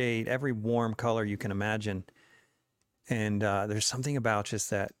 every shade, every warm color you can imagine. And there's something about just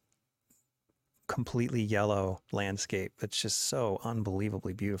that completely yellow landscape that's just so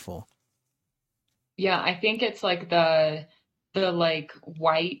unbelievably beautiful. Yeah, I think it's like the like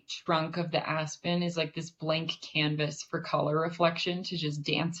white trunk of the aspen is like this blank canvas for color reflection to just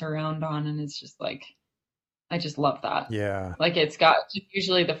dance around on, and it's just like I just love that. Yeah. Like it's got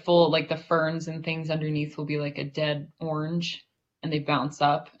usually the full like the ferns and things underneath will be like a dead orange and they bounce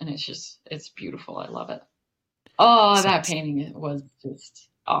up and it's beautiful. I love it. Oh, So, that painting was just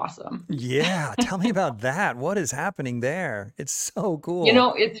awesome. yeah. Tell me about that. What is happening there? It's so You cool.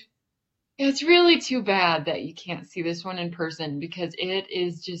 know, it's really too bad that you can't see this one in person because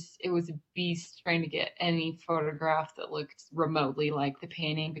it was a beast trying to get any photograph that looked remotely like the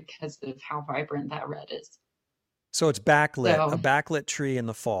painting because of how vibrant that red is. So it's backlit, a So, backlit tree in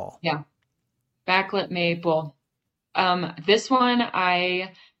the fall. yeah, backlit maple. This one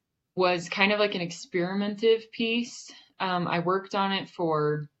I was kind of like an experimentative piece. I worked on it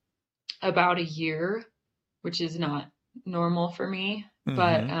for about a year, which is not normal for me,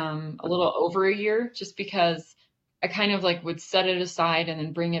 but Mm-hmm. a little over a year, just because I kind of like would set it aside and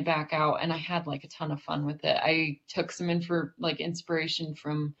then bring it back out, and I had like a ton of fun with it. I took some inspiration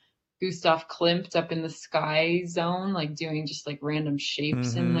from Gustav Klimt up in the sky zone, like doing just like random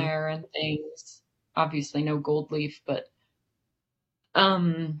shapes in Mm-hmm. there and things. Obviously, no gold leaf, but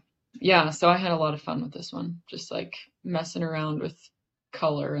um, yeah, so I had a lot of fun with this one, just like messing around with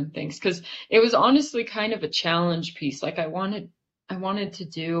color and things, because it was honestly kind of a challenge piece. Like I wanted to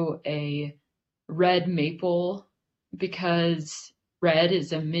do a red maple because red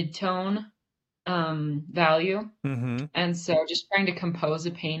is a mid-tone value. Mm-hmm. And so just trying to compose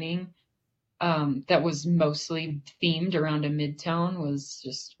a painting that was mostly themed around a mid-tone was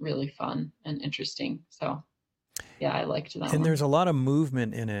just really fun and interesting. So yeah, I liked that And one. there's a lot of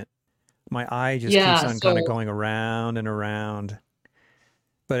movement in it. My eye just keeps Yeah, on kind of so going around and around,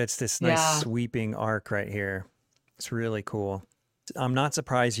 but it's this nice yeah. sweeping arc right here. It's really cool. I'm not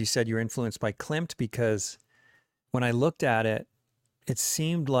surprised you said you're influenced by Klimt because when I looked at it, it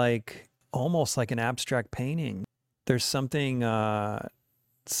seemed like almost like an abstract painting. There's something about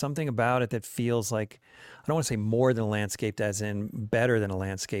it that feels like I don't want to say more than a landscape, as in better than a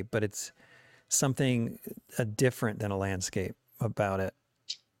landscape, but it's something different than a landscape about it.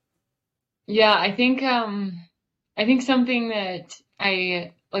 Yeah, I think something that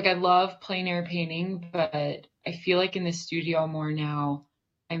I love plein air painting, but I feel like in the studio more now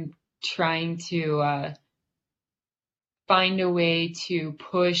I'm trying to find a way to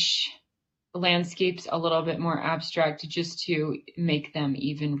push landscapes a little bit more abstract just to make them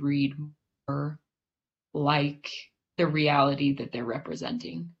even read more like the reality that they're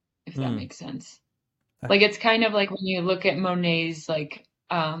representing, if that Hmm. makes sense. Uh, Like it's kind of like when you look at Monet's like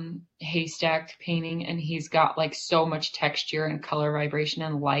haystack painting and he's got like so much texture and color vibration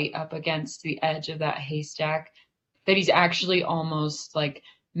and light up against the edge of that haystack that he's actually almost like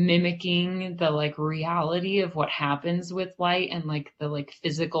mimicking the like reality of what happens with light and like the like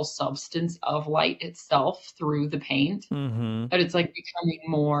physical substance of light itself through the paint. Mm-hmm. But it's like becoming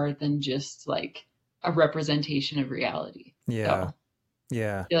more than just like a representation of reality. Yeah. So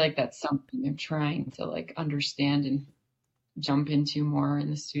Yeah. feel like that's something I'm trying to like understand and jump into more in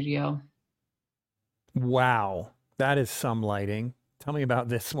the studio. Wow. That is some lighting. Tell me about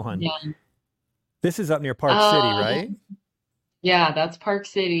this one. Yeah. This is up near Park City, Uh, right? yeah, that's Park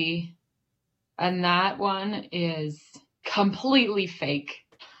City. And that one is completely fake.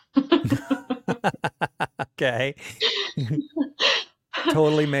 Okay.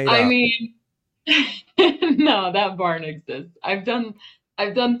 Totally made I up. mean, no, that barn exists. I've done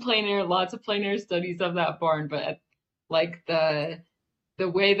plein air, lots of plein air studies of that barn, but like the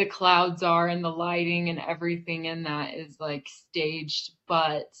way the clouds are and the lighting and everything in that is like staged,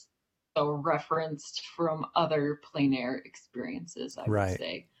 but so referenced from other plein air experiences, I would Right.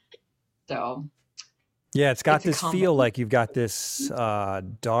 say. So Yeah, it's got it's a this feel combination. like you've got this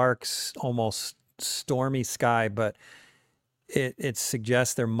dark, almost stormy sky, but it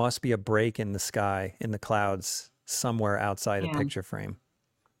suggests there must be a break in the sky, in the clouds, somewhere outside a Yeah. picture frame.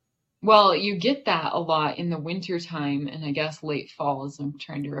 Well, you get that a lot in the winter time and I guess late fall as I'm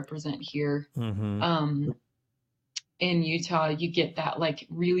trying to represent here. Mm-hmm. Um, in Utah, you get that like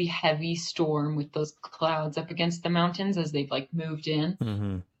really heavy storm with those clouds up against the mountains as they've like moved in.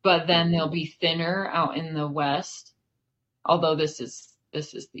 Mm-hmm. But then they'll be thinner out in the west. Although this is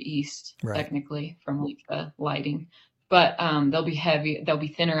this is the east, Right. technically, from like the lighting. But they'll be heavy, they'll be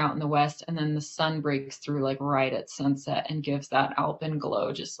thinner out in the west, and then the sun breaks through like right at sunset and gives that alpine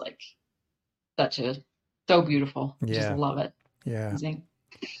glow, just like such a so beautiful. Just Yeah. love it. Yeah. Amazing.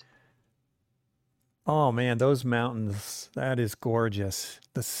 Oh man, those mountains, that is gorgeous.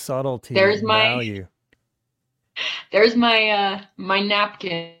 The subtlety There's and my value. my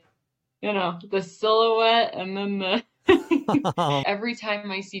napkin, the silhouette and then the every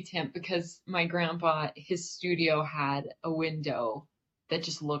time I see Tim, because my grandpa, his studio had a window that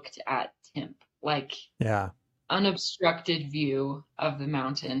just looked at Timp, like Yeah. unobstructed view of the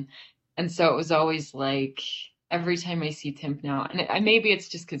mountain. And so it was always like every time I see Timp now, and maybe it's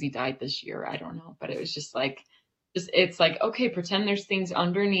just because he died this year, I don't know, but it was just like, it's like, okay, pretend there's things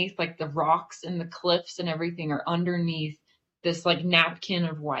underneath, like the rocks and the cliffs and everything are underneath this like napkin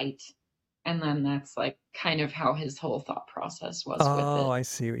of white. And then that's like kind of how his whole thought process was with Oh, it. I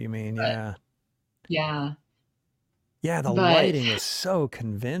see what you mean. But Yeah. yeah, Yeah, the but lighting is so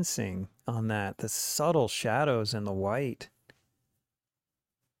convincing on that. The subtle shadows and the white.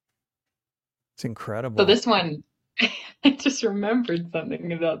 It's so incredible. this one, I just remembered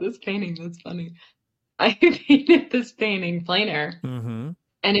something about this painting that's funny. I painted this painting plein air, Mm-hmm.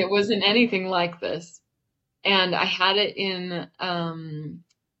 and it wasn't anything like this. And I had it in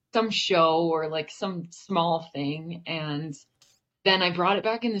some show or like some small thing, and then I brought it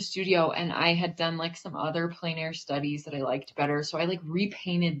back in the studio, and I had done like some other plein air studies that I liked better. So I like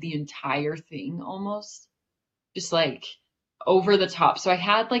repainted the entire thing almost, just like over the top. So I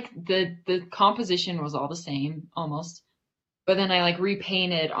had like the composition was all the same almost, but then I like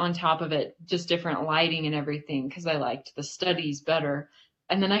repainted on top of it just different lighting and everything because I liked the studies better.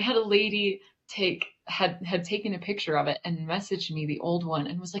 And then I had a lady had taken a picture of it and messaged me the old one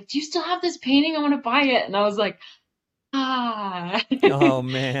and was like, "Do you still have this painting? I want to buy it." And I was like, "Ah, Oh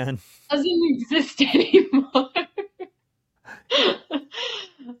man. doesn't exist anymore."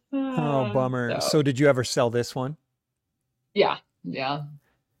 Oh, bummer. So So did you ever sell this one? yeah, yeah.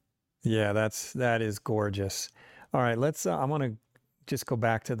 Yeah, that is gorgeous. All right, let's I want to just go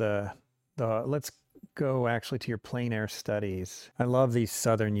back to the let's go actually to your plein air studies. I love these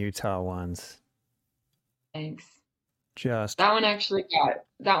southern Utah ones. Thanks. Just That one actually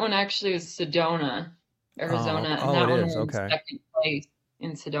was Sedona, oh, Arizona, and oh, it that one is. won Okay. second place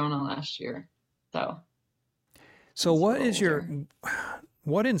in Sedona last year. So So it's a what little is your older.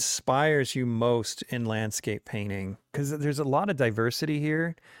 what inspires you most in landscape painting? Because there's a lot of diversity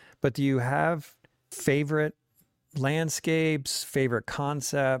here, but do you have favorite landscapes, favorite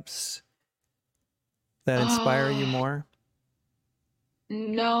concepts that inspire you Ah, more?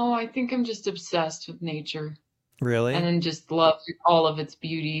 no, I think I'm just obsessed with nature and Really? then just love all of its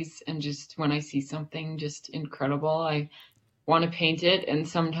beauties. And just when I see something just incredible, I want to paint it. And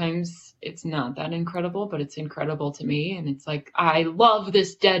sometimes it's not that incredible, but it's incredible to me. And it's like, I love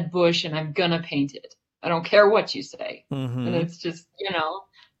this dead bush and I'm gonna paint it. I don't care what you say. And Mm-hmm. it's just,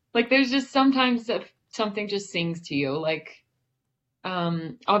 like there's just sometimes that something just sings to you. Like,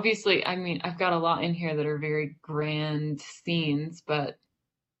 obviously, I mean, I've got a lot in here that are very grand scenes, but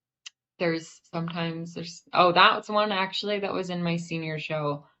there's oh, that's one actually that was in my senior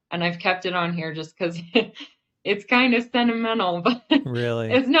show, and I've kept it on here just because it's kind of sentimental, but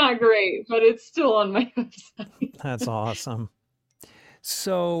Really? it's not great, but it's still on my website. That's awesome.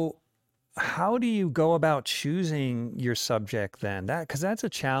 So, how do you go about choosing your subject then? That because that's a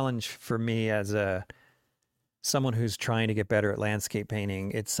challenge for me as a someone who's trying to get better at landscape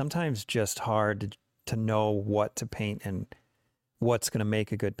painting. It's sometimes just hard to know what to paint and what's going to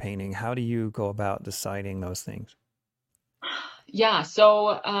make a good painting. How do you go about deciding those things? Yeah,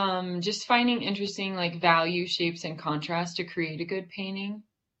 so just finding interesting like value, shapes, and contrast to create a good painting.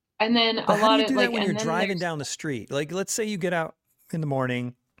 And then But a how do lot you of do that like, when you're and then driving there's down the street? Like, let's say you get out in the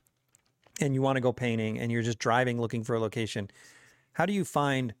morning and you want to go painting and you're just driving looking for a location. How do you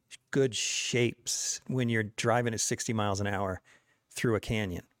find good shapes when you're driving at 60 miles an hour through a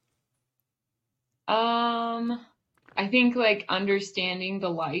canyon? um I think like understanding the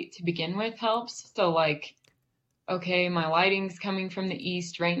light to begin with helps. So like, okay, my lighting's coming from the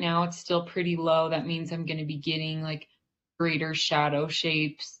east right now. It's still pretty low. That means I'm going to be getting like greater shadow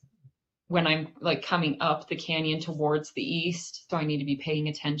shapes when I'm like coming up the canyon towards the east. So I need to be paying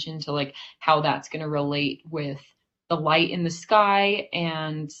attention to like how that's going to relate with the light in the sky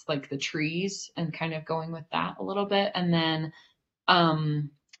and like the trees and kind of going with that a little bit.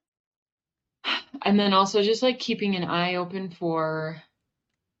 Um and then also just like keeping an eye open for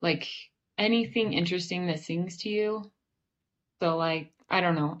like anything interesting that sings to you. So I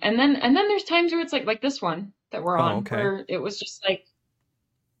don't know. And then there's times where it's like this one that we're Oh, on okay. where it was just like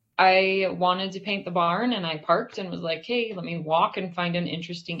I wanted to paint the barn and I parked and was like, hey, let me walk and find an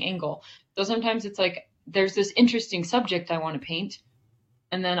interesting angle. So sometimes it's like there's this interesting subject I want to paint,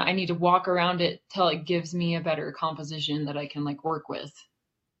 and then I need to walk around it till it gives me a better composition that I can like work with.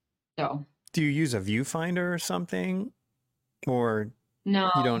 So Do you use a viewfinder or something, or no,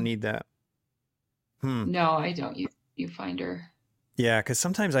 you don't need that? Hmm. no, I don't use viewfinder. Yeah, because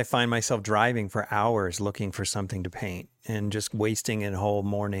sometimes I find myself driving for hours looking for something to paint and just wasting a whole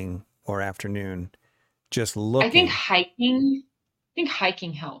morning or afternoon just I think looking. hiking, I think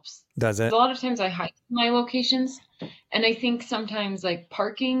hiking helps. Does Because it? a lot of times I hike my locations, and I think sometimes like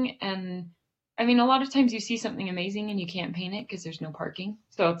parking and I mean, a lot of times you see something amazing and you can't paint it because there's no parking.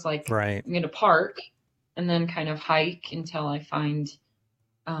 So it's like Right. I'm going to park and then kind of hike until I find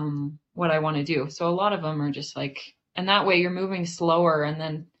what I want to do. So a lot of them are just like, and that way you're moving slower and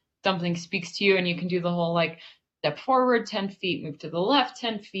then something speaks to you and you can do the whole like step forward 10 feet, move to the left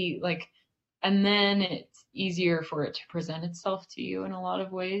 10 feet, like, and then it's easier for it to present itself to you in a lot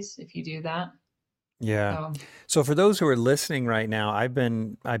of ways if you do that. Yeah. So, So for those who are listening right now, I've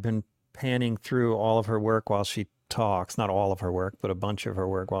been panning through all of her work while she talks. Not all of her work, but a bunch of her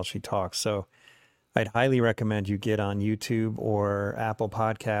work while she talks. So I'd highly recommend you get on YouTube or Apple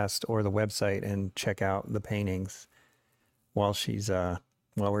Podcast or the website and check out the paintings while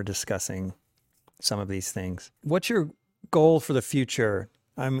while we're discussing some of these things. What's your goal for the future?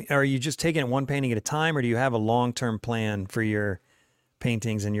 Are you just taking it one painting at a time, or do you have a long-term plan for your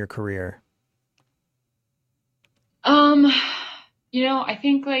paintings and your career? um, I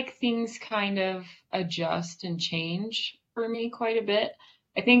think like things kind of adjust and change for me quite a bit.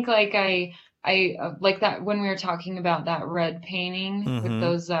 I think like I like that when we were talking about that red painting with Mm-hmm.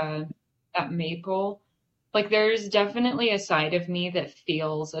 those that maple, like there's definitely a side of me that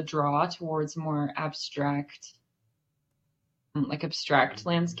feels a draw towards more abstract like abstract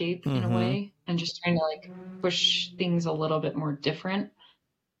landscape in a Mm-hmm. way and just trying to like push things a little bit more different.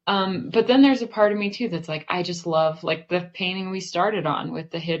 But then there's a part of me too that's like, I just love like the painting we started on with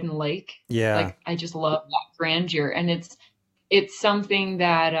the hidden lake. Yeah. Like I just love that grandeur. And it's something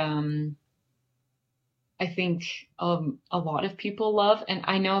that I think a lot of people love. And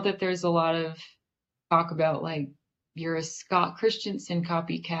I know that there's a lot of talk about like you're a Scott Christensen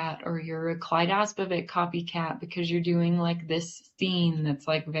copycat or you're a Clyde Aspovic copycat because you're doing like this scene that's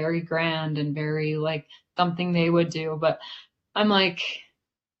like very grand and very like something they would do. But I'm like,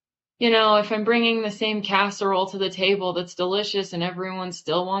 if I'm bringing the same casserole to the table that's delicious and everyone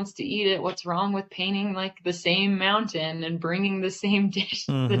still wants to eat it, what's wrong with painting like the same mountain and bringing the same dish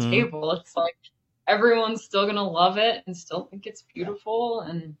to the Mm-hmm. table? It's like everyone's still going to love it and still think it's beautiful.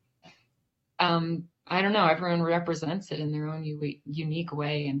 And I don't know, everyone represents it in their own unique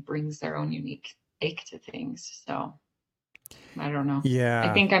way and brings their own unique take to things. So I don't know. I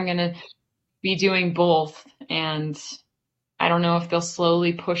Yeah. think I'm going to be doing both. And I don't know if they'll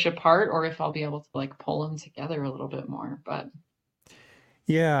slowly push apart or if I'll be able to like pull them together a little bit more. But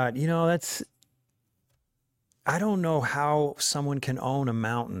Yeah. I don't know how someone can own a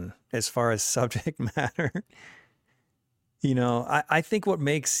mountain as far as subject matter. I think what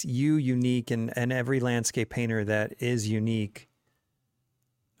makes you unique and every landscape painter that is unique,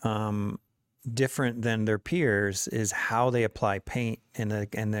 um, different than their peers is how they apply paint and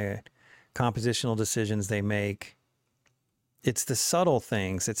the compositional decisions they make. It's the subtle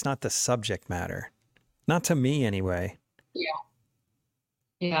things. It's not the subject matter. Not to me anyway. yeah,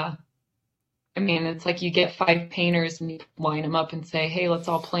 yeah. I mean, it's like you get five painters and you line them up and say, "Hey, let's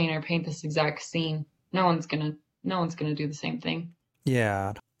all planar paint this exact scene." No one's gonna do the same thing.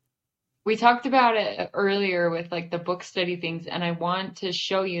 Yeah. We talked about it earlier with like the book study things, and I want to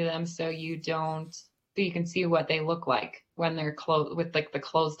show you them so you can see what they look like when they're closed with like the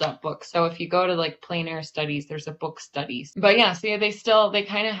closed up book. So if you go to like plein air studies, there's a book studies. But yeah, so yeah, they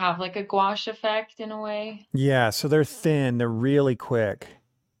kind of have like a gouache effect in a way. Yeah. So they're thin. They're really quick.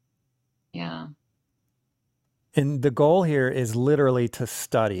 Yeah. And the goal here is literally to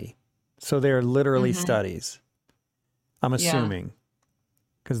study. So they're literally Mm-hmm. studies, I'm Yeah. assuming,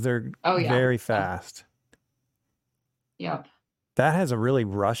 because they're Oh yeah. very Yeah. fast. Yep. That has a really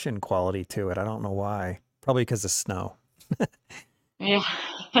Russian quality to it. I don't know why. Probably because of snow. Yeah.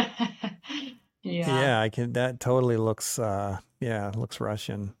 Yeah. Yeah, that totally looks, yeah, it looks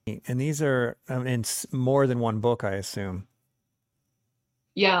Russian. And these are in more than one book, I assume.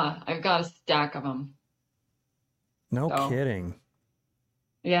 Yeah. I've got a stack of them. No So. kidding.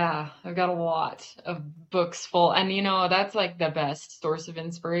 Yeah, I've got a lot of books full. And that's like the best source of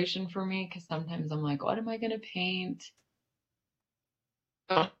inspiration for me because sometimes I'm like, what am I gonna paint?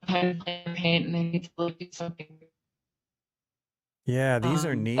 Sometimes I paint and I need to look at something. Yeah, these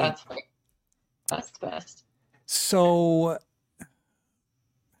are neat. That's the best. So,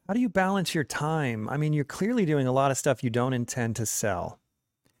 how do you balance your time? I mean, you're clearly doing a lot of stuff you don't intend to sell.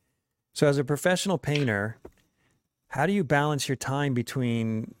 So, as a professional painter, how do you balance your time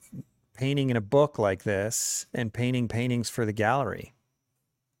between painting in a book like this and painting paintings for the gallery?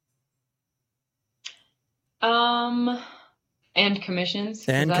 Um, and commissions,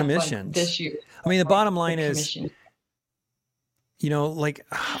 because And that's like commissions. this year, I mean, the like bottom the line is, commission. like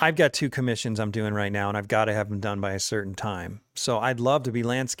I've got two commissions I'm doing right now, and I've got to have them done by a certain time. So I'd love to be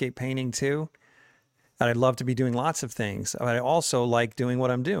landscape painting too. And I'd love to be doing lots of things. But I also like doing what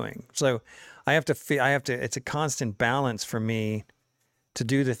I'm doing. So it's a constant balance for me to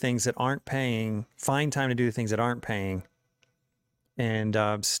do the things that aren't paying, find time to do the things that aren't paying, and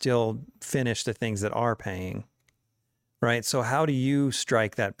still finish the things that are paying. Right. So how do you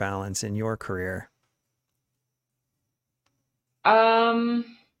strike that balance in your career? Um,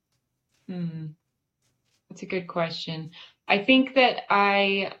 hmm, that's a good question. I think that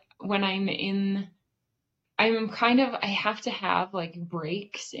when I'm kind of, I have to have like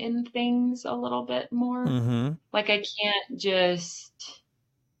breaks in things a little bit more. Mm-hmm. Like I can't just,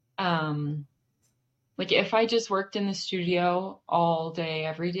 um, like if I just worked in the studio all day,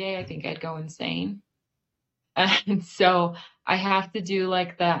 every day, I think I'd go insane. And so I have to do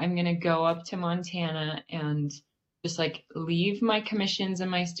like that. I'm gonna go up to Montana and just like leave my commissions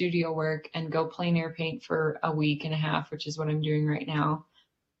and my studio work and go plein air paint for a week and a half, which is what I'm doing right now,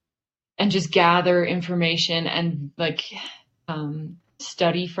 and just gather information and like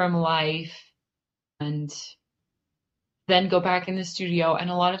study from life and then go back in the studio. And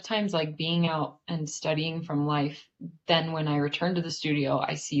a lot of times, like being out and studying from life, then when I return to the studio,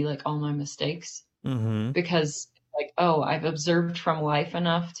 I see like all my mistakes Mm-hmm. because like, oh, I've observed from life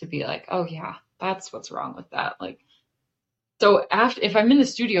enough to be like, oh yeah, that's what's wrong with that. Like, so after if I'm in the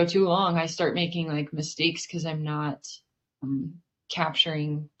studio too long, I start making like mistakes because I'm not um,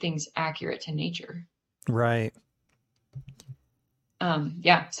 capturing things accurate to nature. Right.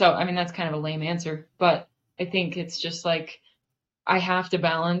 Yeah, so I mean that's kind of a lame answer, but I think it's just like I have to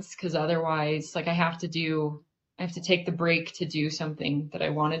balance because otherwise, like I have to take the break to do something that I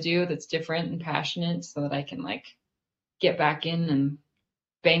want to do that's different and passionate so that I can like get back in and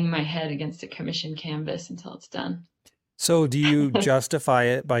bang my head against a commission canvas until it's done. So do you justify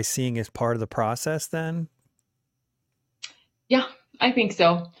it by seeing as part of the process then? Yeah, I think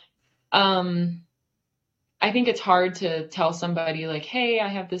so. Um, I think it's hard to tell somebody like, "Hey, I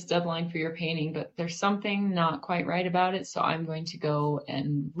have this deadline for your painting, but there's something not quite right about it, so I'm going to go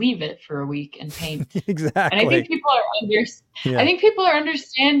and leave it for a week and paint." And Exactly. I Yeah. think people are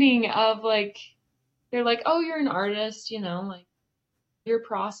understanding of like they're like, "Oh, you're an artist, like your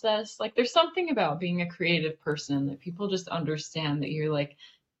process." Like there's something about being a creative person that people just understand that you're like,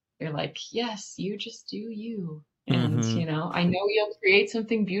 "Yes, you just do you." And, Mm-hmm. I know you'll create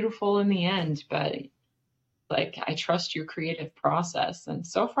something beautiful in the end, but like I trust your creative process. And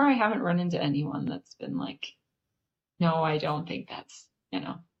so far I haven't run into anyone that's been like, "No, I don't think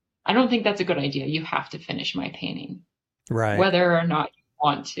I don't think that's a good idea. You have to finish my painting, Right. whether or not you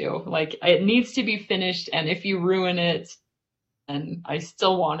want to. Like it needs to be finished, and if you ruin it, and I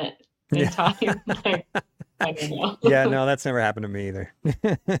still want it in Yeah. time." Like, I don't Yeah, know. no, that's never happened to me either.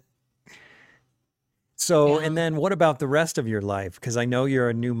 So, Yeah. and then what about the rest of your life? Because I know you're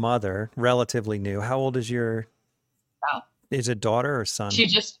a new mother, relatively new. How old Wow. is it daughter or son? She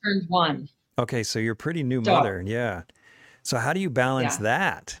just turned one. Okay, so you're a pretty new Daughter. mother. Yeah. So how do you balance Yeah.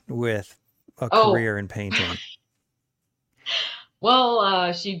 that with a Oh, career in painting?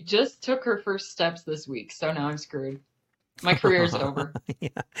 well, she just took her first steps this week, so now I'm screwed. My career's over. Yeah.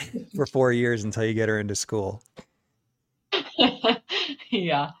 For 4 years until you get her into school.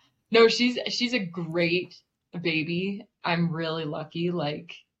 Yeah. No, she's a great baby. I'm really lucky.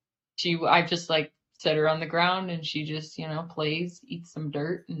 Like I just like set her on the ground and she just, plays, eats some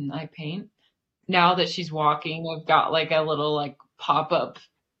dirt, and I paint. Now that she's walking, I've got like a little like pop-up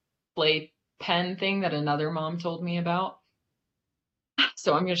play pen thing that another mom told me about.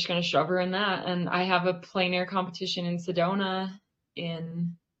 So I'm just gonna shove her in that. And I have a plein air competition in Sedona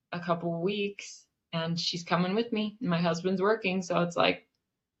in a couple of weeks, and she's coming with me. My husband's working, so it's like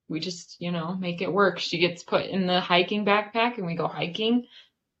we just, make it work. She gets put in the hiking backpack and we go hiking.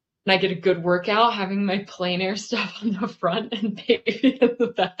 And I get a good workout having my plein air stuff on the front and baby in the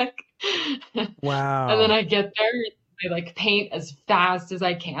back. And then Wow. I get there, I like paint as fast as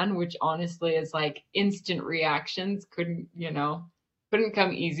I can, which honestly is like instant reactions. Couldn't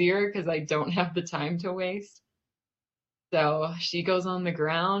come easier because I don't have the time to waste. So she goes on the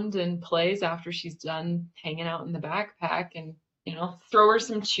ground and plays after she's done hanging out in the backpack. And throw her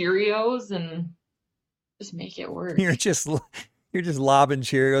some Cheerios and just make it You're work. just you're just lobbing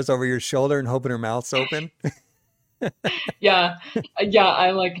Cheerios over your shoulder and hoping her mouth's open. Yeah. Yeah,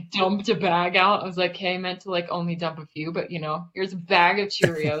 I like dumped a bag out. I was like, hey, I meant to like only dump a few, but here's a bag of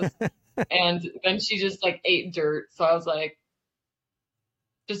Cheerios. And then she just like ate dirt. So I was like,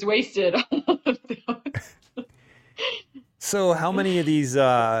 just wasted. So how many of these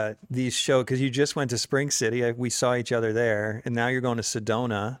show because you just went to Spring City, we saw each other there, and now you're going to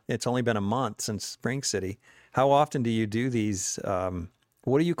Sedona. It's only been a month since Spring City. How often do you do these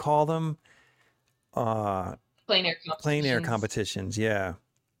what do you call them? Uh Plein air Plein air competitions. competitions. Yeah.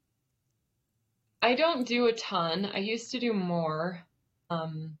 I don't do a ton. I used to do more.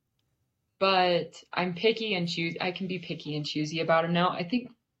 Um, but I'm picky and choose I can be picky and choosy about them now. I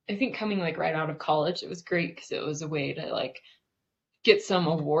think coming like right out of college, it was great because it was a way to like get some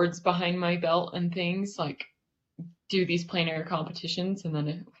awards behind my belt and things like do these plein air competitions and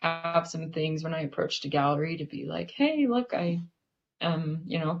then have some things when I approached a gallery to be like, hey, look,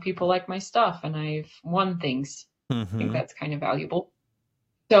 people like my stuff and I've won things. I think Mm-hmm. that's kind of valuable.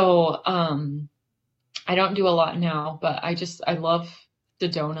 So, I don't do a lot now, but I love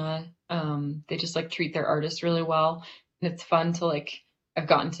Sedona. They just like treat their artists really well, and it's fun to like I've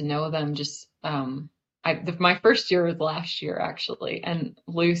gotten to know them. Just my first year was last year actually, and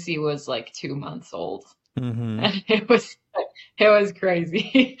Lucy was like 2 months old, Mm-hmm. and it was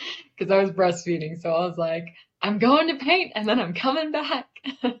crazy because I was breastfeeding, so I was like, I'm going to paint, and then I'm coming back,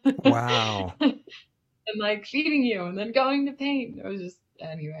 Wow. and like feeding you, and then going to paint. It was just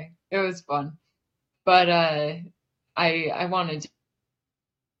anyway, it was fun. But I wanted to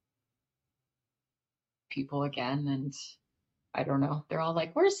people again, and I don't know. They're all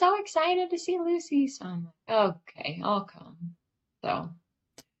like, "We're so excited to see Lucy." So I'm like, "Okay, I'll come." So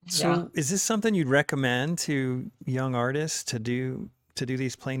yeah, So is this something you'd recommend to young artists to do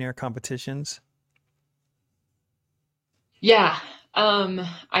these plein air competitions? yeah.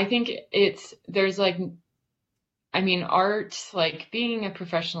 I think there's like, I mean, art, like being a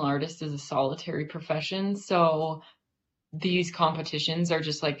professional artist is a solitary profession. So these competitions are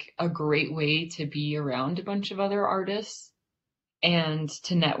just like a great way to be around a bunch of other artists and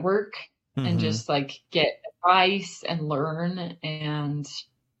to network and Mm-hmm. just like get advice and learn and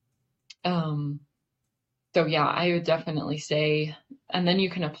um so yeah, I would definitely say and then you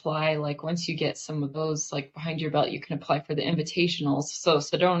can apply like once you get some of those like behind your belt you can apply for the invitationals. So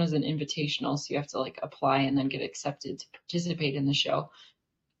Sedona is an invitational, so you have to like apply and then get accepted to participate in the show.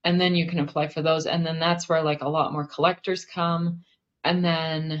 And then you can apply for those and then that's where like a lot more collectors come. And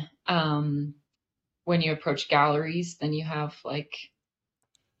then when you approach galleries, then you have like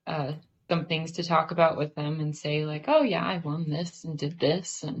uh, some things to talk about with them and say like, oh yeah, I won this and did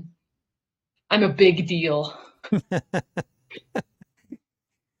this and I'm a big deal.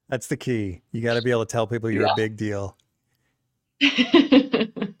 That's the key. You got to be able to tell people you're a Yeah. big deal.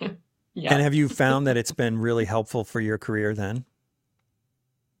 And Yeah. have you found that it's been really helpful for your career then?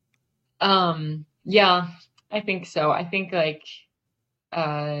 Yeah, I think so. I think like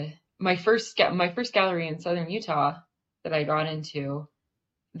uh my first gallery in Southern Utah that I got into,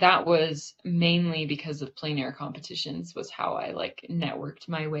 that was mainly because of plein air competitions was how I like networked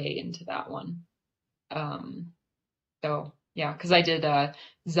my way into that one. Um so yeah, because I did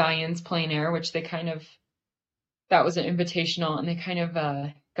Zion's plein air, which they kind of that was an invitational and they kind of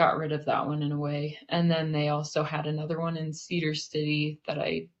got rid of that one in a way. And then they also had another one in Cedar City that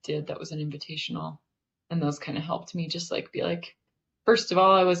I did that was an invitational. And those kind of helped me just like be like, first of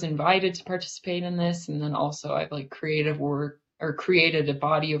all, I was invited to participate in this. And then also I've like creative work or created a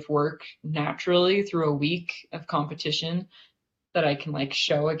body of work naturally through a week of competition that I can like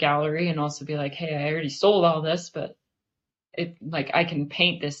show a gallery and also be like, hey, I already sold all this, but it like I can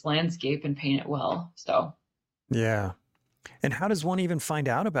paint this landscape and paint it well. So Yeah. And how does one even find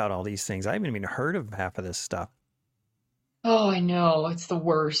out about all these things? I haven't even heard of half of this stuff. oh, I know. It's the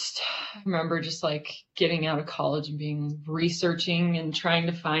worst. I remember just like getting out of college and being researching and trying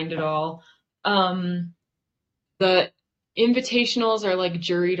to find it all. Um, the invitationals are like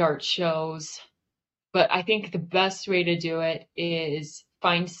juried art shows, but I think the best way to do it is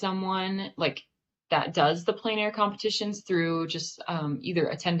find someone like that does the plein air competitions through just either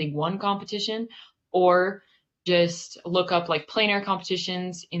attending one competition or just look up like plein air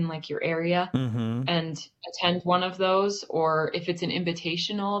competitions in like your area Mm-hmm. and attend one of those, or if it's an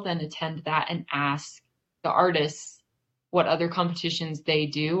invitational, then attend that and ask the artists what other competitions they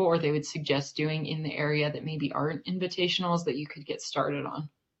do or they would suggest doing in the area that maybe aren't invitationals that you could get started on.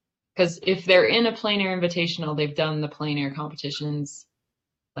 Because if they're in a plein air invitational, they've done the plein air competitions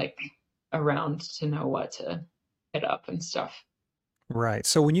like around to know what to hit up and stuff. Right.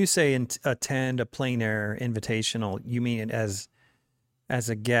 So when you say attend a plein air invitational, you mean it as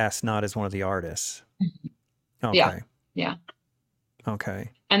a guest, not as one of the artists. Yeah. Okay. Yeah.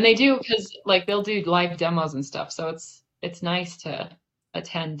 Okay. And they do because like they'll do live demos and stuff. So it's nice to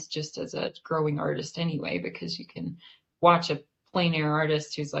attend just as a growing artist anyway, because you can watch a plein air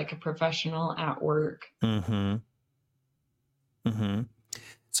artist who's like a professional at work. Mm-hmm. Mm-hmm.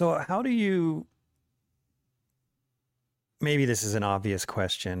 So how do you, maybe this is an obvious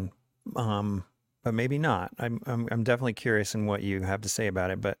question, um, but maybe not. I'm definitely curious in what you have to say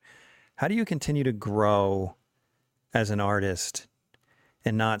about it, but how do you continue to grow as an artist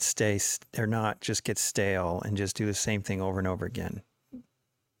and not or not just get stale and just do the same thing over and over again?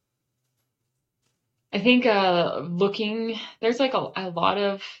 I think looking there's like a lot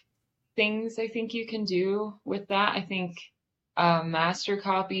of things I think you can do with that. I think master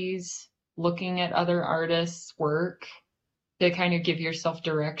copies, looking at other artists' work to kind of give yourself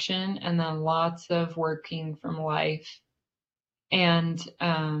direction, and then lots of working from life. And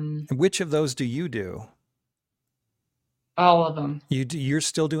And which of those do you do? all of them. You're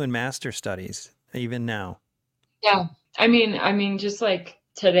still doing master studies even now. Yeah. Just like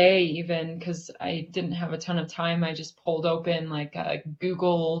today, even because I didn't have a ton of time, I just pulled open like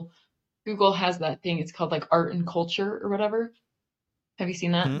Google. Google has that thing. It's called like art and culture or whatever. Have you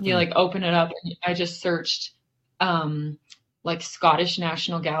seen that? You Mm-mm. like open it up and I just searched um like Scottish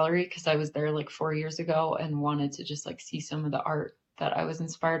National Gallery because I was there like 4 years ago and wanted to just like see some of the art that I was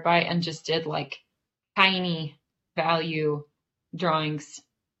inspired by and just did like tiny value drawings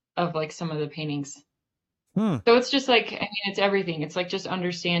of like some of the paintings. Hmm. So it's just like, it's everything. It's like just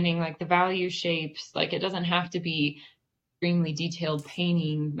understanding like the value shapes. Like it doesn't have to be extremely detailed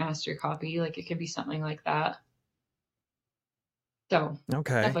painting master copy. Like it could be something like that. So stuff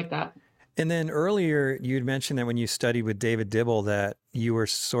Okay. like that. And then earlier you'd mentioned that when you studied with David Dibble that you were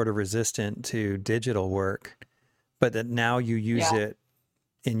sort of resistant to digital work, but that now you use Yeah. it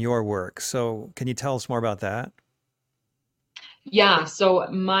in your work. So can you tell us more about that? Yeah. So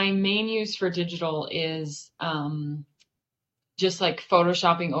my main use for digital is just like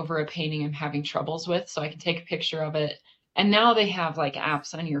photoshopping over a painting I'm having troubles with. So I can take a picture of it. And now they have like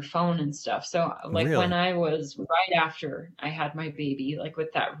apps on your phone and stuff. So like when Really? I was right after I had my baby, like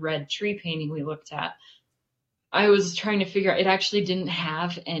with that red tree painting we looked at, I was trying to figure out it actually didn't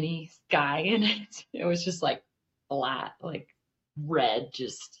have any sky in it. It was just like flat, like red,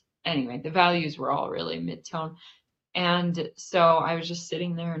 just anyway, the values were all really mid-tone. And so I was just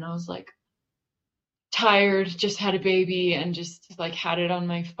sitting there and I was like tired, just had a baby and just like had it on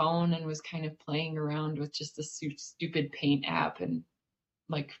my phone and was kind of playing around with just the stupid paint app and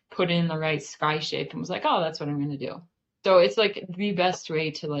like put in the right sky shape and was like, oh, that's what I'm going to do. So it's like the best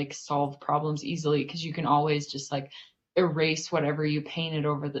way to like solve problems easily because you can always just like erase whatever you painted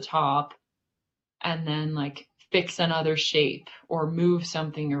over the top and then like fix another shape or move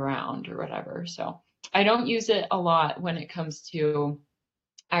something around or whatever. So I don't use it a lot when it comes to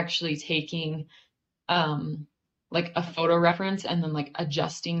actually taking um like a photo reference and then like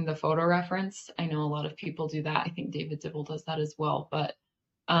adjusting the photo reference. I know a lot of people do that. I think David Dibble does that as well, but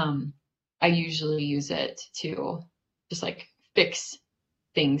um I usually use it to just like fix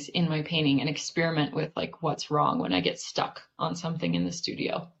things in my painting and experiment with like what's wrong when I get stuck on something in the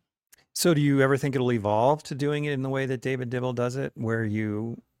studio. So do you ever think it'll evolve to doing it in the way that David Dibble does it, where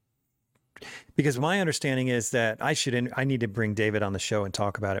you, because my understanding is that I need to bring David on the show and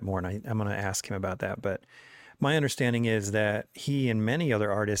talk about it more, and I'm going to ask him about that. But my understanding is that he and many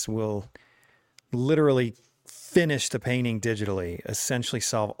other artists will literally finish the painting digitally, essentially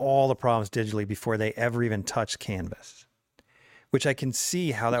solve all the problems digitally before they ever even touch canvas, which I can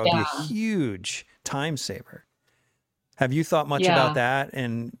see how that would be a Yeah. huge time saver. Have you thought much about Yeah. that?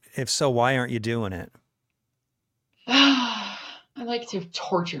 And if so, why aren't you doing it? I like to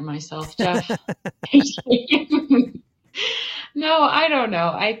torture myself, Jeff. No, I don't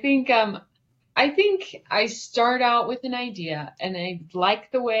know. I think I start out with an idea and I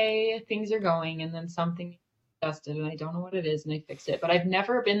like the way things are going and then something adjusted and I don't know what it is and I fix it. But I've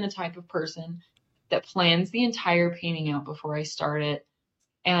never been the type of person that plans the entire painting out before I start it.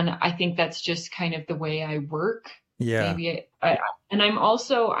 And I think that's just kind of the way I work. Yeah. Maybe and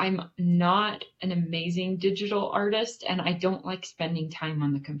I'm not an amazing digital artist and I don't like spending time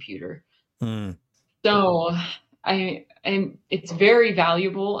on the computer. Mm. So it's very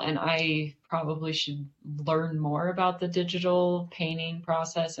valuable and I probably should learn more about the digital painting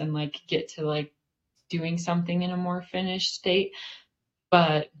process and like get to like doing something in a more finished state.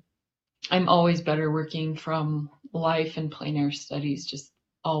 But I'm always better working from life and plein air studies, just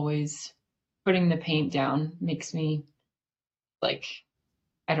always putting the paint down makes me like,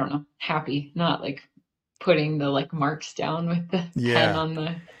 I don't know, happy, not like putting the like marks down with the pen Yeah. on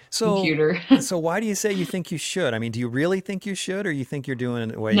the So, computer. so why do you say you think you should? I mean, do you really think you should, or you think you're doing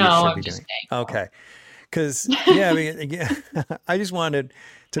it the way No, you should I'm be just doing? Okay. Because, saying. yeah, I mean, again, I just wanted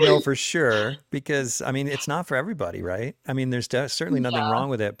to know for sure because, I mean, it's not for everybody, right? I mean, there's certainly nothing Yeah. wrong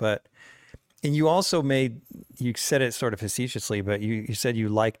with it, but, and you also made, you said it sort of facetiously, but you said you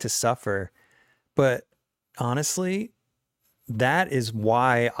like to suffer. But honestly, that is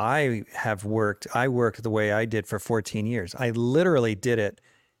why I worked the way I did for 14 years. I literally did it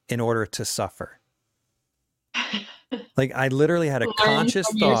in order to suffer. Like I literally had a Learn conscious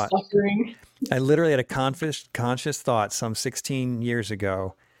from your thought. suffering. I literally had a conscious thought some 16 years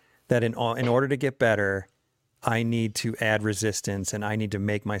ago that in order to get better, I need to add resistance and I need to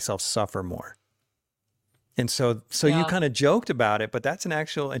make myself suffer more. And so you Yeah. kind of joked about it, but that's an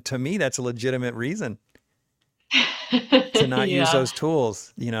actual, and to me, that's a legitimate reason to not use Yeah. those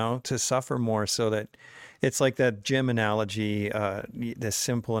tools, to suffer more so that it's like that gym analogy. The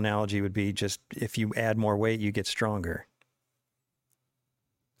simple analogy would be just if you add more weight, you get stronger.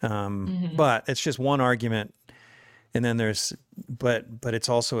 Hmm. But it's just one argument. And then but it's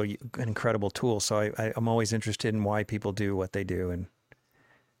also an incredible tool. So I'm always interested in why people do what they do. And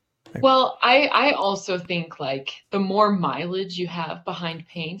I, Well, I also think like the more mileage you have behind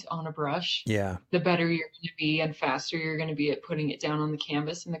paint on a brush, yeah, the better you're going to be and faster you're going to be at putting it down on the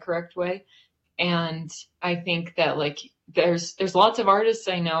canvas in the correct way. And I think that like there's lots of artists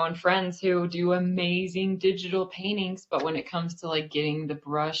I know and friends who do amazing digital paintings, but when it comes to like getting the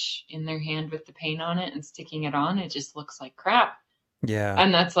brush in their hand with the paint on it and sticking it on, it just looks like crap. yeah,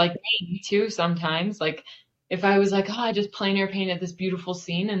 And that's like me too sometimes. Like if I was like, oh, I just plein air painted this beautiful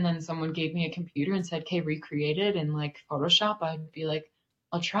scene and then someone gave me a computer and said, okay, recreate it in like Photoshop, I'd be like,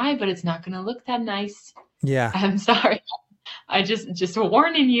 I'll try, but it's not gonna look that nice. yeah, I'm sorry. I just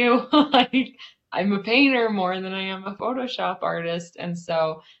warning you, like I'm a painter more than I am a Photoshop artist. And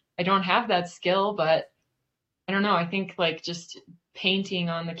so I don't have that skill, but I don't know. I think like just painting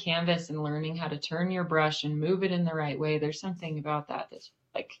on the canvas and learning how to turn your brush and move it in the right way, there's something about that that's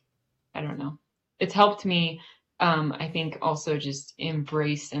like, I don't know. It's helped me, I think also just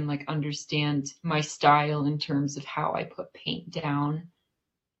embrace and like understand my style in terms of how I put paint down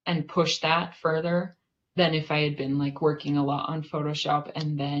and push that further than if I had been like working a lot on Photoshop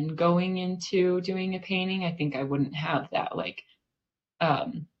and then going into doing a painting. I think I wouldn't have that like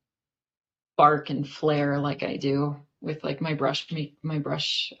um spark and flare like I do with like my brush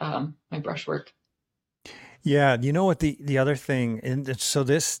work. yeah. You know what the other thing, and so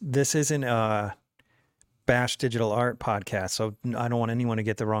this isn't a bash digital art podcast, so I don't want anyone to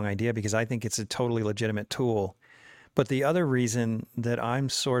get the wrong idea because I think it's a totally legitimate tool. But the other reason that I'm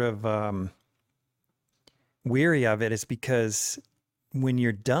sort of weary of it is because when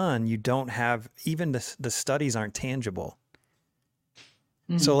you're done, you don't have even the studies aren't tangible.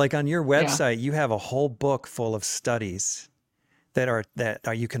 So Mm, like on your yeah. website, you have a whole book full of studies that are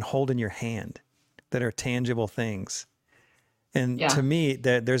you can hold in your hand that are tangible things. And to Yeah. me,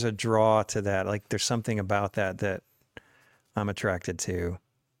 that there's a draw to that. Like there's something about that I'm attracted to.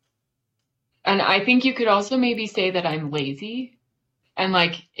 And I think you could also maybe say that I'm lazy. And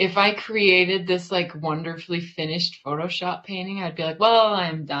like if I created this like wonderfully finished Photoshop painting, I'd be like, well,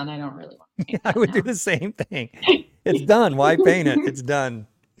 I'm done. I don't really want to paint I that would do now. the same thing. It's done. Why paint it? It's done.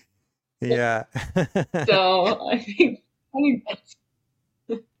 Yeah. So I think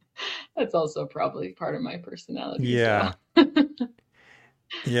that's also probably part of my personality as Yeah. well.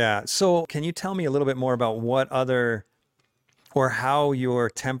 Yeah. So, can you tell me a little bit more about what other or how your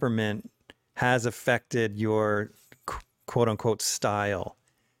temperament has affected your quote unquote style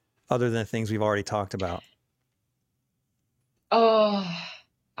other than the things we've already talked about? Oh,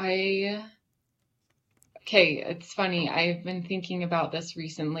 I okay, it's funny. I've been thinking about this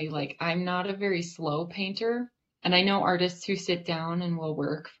recently. Like, I'm not a very slow painter, and I know artists who sit down and will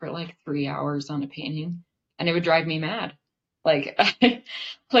work for like 3 hours on a painting, and it would drive me mad. Like,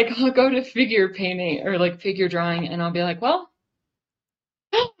 like I'll go to figure painting or like figure drawing, and I'll be like, well,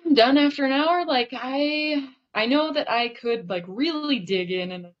 I'm done after an hour. Like, I know that I could like really dig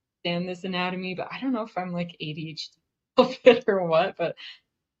in and understand this anatomy, but I don't know if I'm like ADHD fit or what. But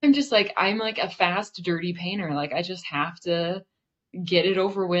I'm like a fast, dirty painter. Like I just have to get it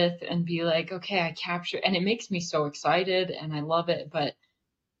over with and be like, okay, I capture, and it makes me so excited and I love it. But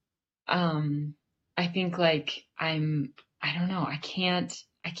um, I think like I don't know, I can't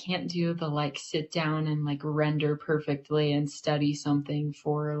do the like sit down and like render perfectly and study something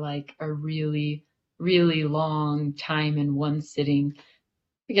for like a really, really long time in one sitting.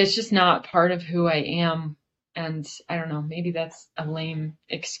 Like it's just not part of who I am. And I don't know, maybe that's a lame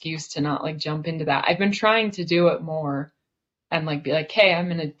excuse to not like jump into that. I've been trying to do it more and like be like, hey, I'm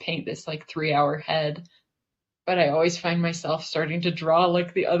gonna paint this like 3 hour head. But I always find myself starting to draw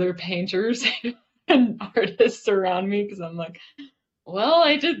like the other painters and artists around me because I'm like, well,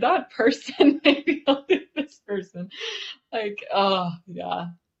 I did that person. Maybe I'll do this person. Like, oh, yeah.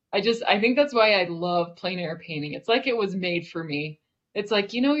 I think that's why I love plein air painting. It's like it was made for me. It's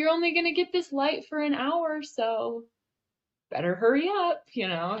like, you're only going to get this light for an hour, so better hurry up,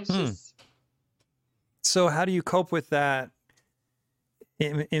 It's Hmm. just, So how do you cope with that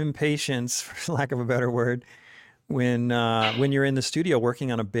impatience, for lack of a better word, when you're in the studio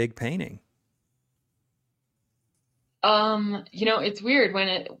working on a big painting? it's weird when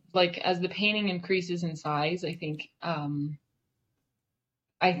it like as the painting increases in size, I think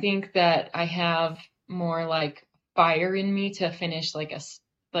that I have more like fire in me to finish like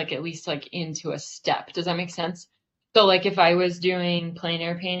at least like into a step. Does that make sense? So like if I was doing plein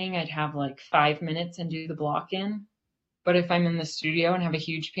air painting, I'd have like 5 minutes and do the block in. But if I'm in the studio and have a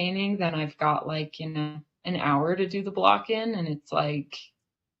huge painting, then I've got like, an hour to do the block in. And it's like,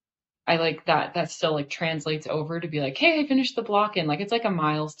 I like that still like translates over to be like, hey, I finished the block in. Like it's like a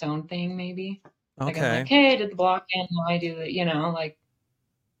milestone thing, maybe. Like I'm like, Okay. hey, I did the block in. Now I do it, like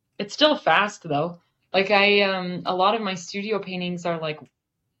it's still fast though. Like a lot of my studio paintings are like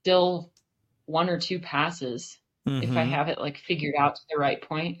still one or two passes if I Mm-hmm. have it like figured out to the right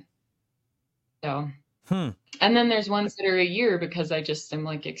point. So, Hmm. and then there's ones that are a year because I just am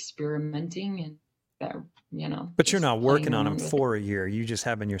like experimenting and that, But you're just not playing working on them around with it for a year. You just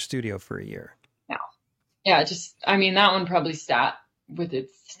have in your studio for a year. now. Yeah, just I mean that one probably sat with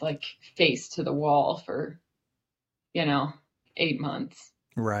its like face to the wall for, you know, 8 months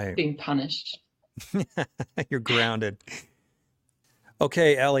Right. being punished. You're grounded.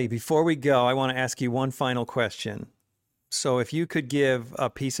 Okay, Ellie, before we go, I want to ask you one final question. So, if you could give a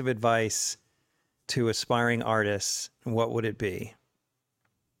piece of advice to aspiring artists, what would it be?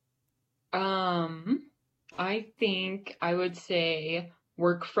 Um, I think I would say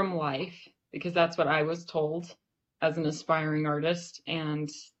work from life because that's what I was told as an aspiring artist. And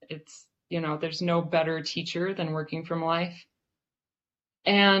it's, there's no better teacher than working from life.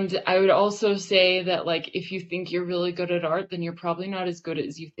 And I would also say that, like, if you think you're really good at art, then you're probably not as good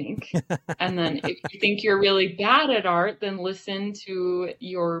as you think. And then if you think you're really bad at art, then listen to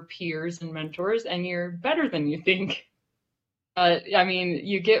your peers and mentors, and you're better than you think. I mean,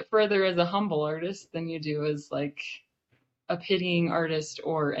 you get further as a humble artist than you do as like a pitying artist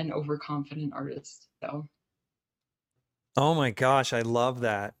or an overconfident artist. So, Oh my gosh, I love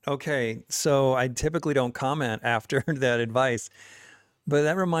that. Okay, so I typically don't comment after that advice, but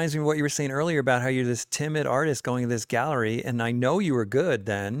that reminds me of what you were saying earlier about how you're this timid artist going to this gallery, and I know you were good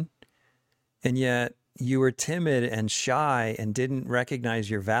then, and yet you were timid and shy and didn't recognize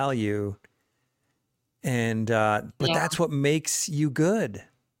your value. And but yeah, that's what makes you good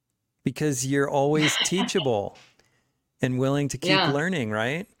because you're always teachable and willing to keep yeah, learning,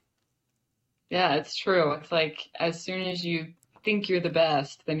 right? yeah, it's true. It's like as soon as you think you're the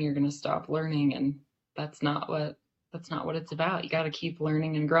best, then you're going to stop learning, and that's not what that's not what it's about. You got to keep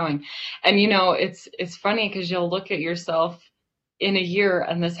learning and growing. And it's funny because you'll look at yourself in a year,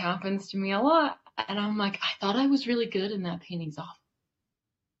 and this happens to me a lot, and I'm like, I thought I was really good, and that painting's off.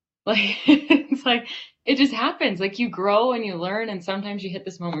 Like it's like it just happens. Like you grow and you learn, and sometimes you hit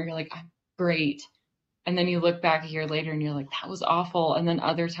this moment where you're like, I'm great. And then you look back a year later and you're like, that was awful. And then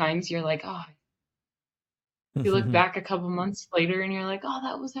other times you're like, oh, you look back a couple months later and you're like, oh,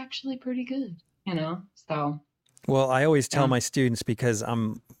 that was actually pretty good. So Well, I always tell yeah. my students because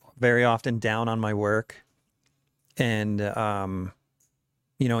I'm very often down on my work and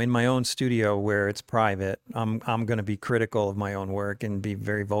in my own studio where it's private, I'm going to be critical of my own work and be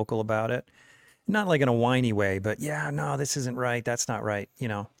very vocal about it. Not like in a whiny way, but yeah, no, this isn't right. That's not right.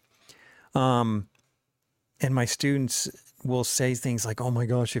 Um, and my students will say things like, "Oh my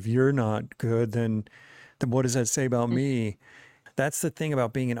gosh, if you're not good, then what does that say about me?" That's the thing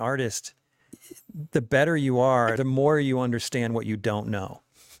about being an artist. The better you are, the more you understand what you don't know.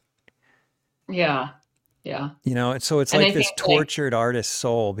 Yeah. Yeah. So it's And like I this think like, tortured artist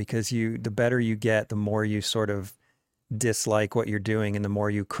soul because the better you get, the more you sort of dislike what you're doing and the more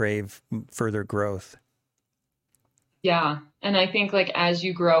you crave further growth. yeah. And I think like as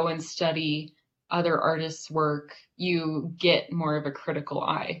you grow and study other artists' work, you get more of a critical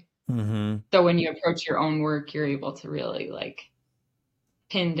eye. Hmm. So when you approach your own work, you're able to really like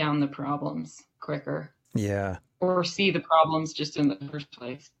pin down the problems quicker Yeah. or see the problems just in the first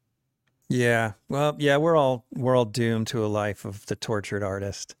place. Yeah. Well, yeah, we're all doomed to a life of the tortured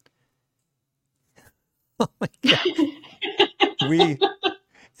artist. Oh my God. We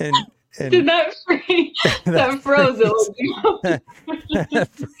Did and that freeze? that That froze freeze, it. that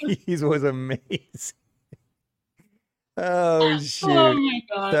freeze was amazing. Oh Oh shoot. my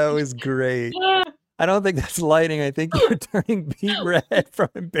That gosh. was great. Ah, I don't think that's lighting. I think you're turning beet red from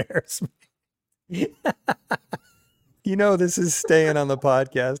embarrassment. You know this is staying on the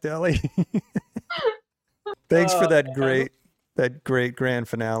podcast, Ellie. Thanks for oh man. that great grand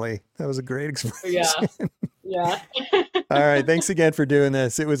finale. That was a great Yeah. explanation. Yeah. All right, thanks again for doing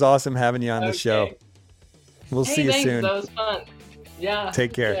this. It was awesome having you on the show. Okay. We'll see Hey, you thanks. soon. That was fun. Yeah.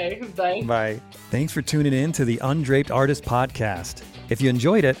 Take care. Okay. Bye. Bye. Thanks for tuning in to the Undraped Artist Podcast. If you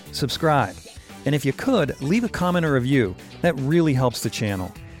enjoyed it, subscribe. And if you could, leave a comment or review. That really helps the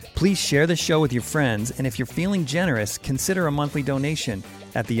channel. Please share the show with your friends, and if you're feeling generous, consider a monthly donation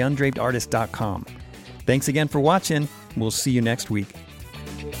at theundrapedartist.com. Thanks again for watching. We'll see you next week.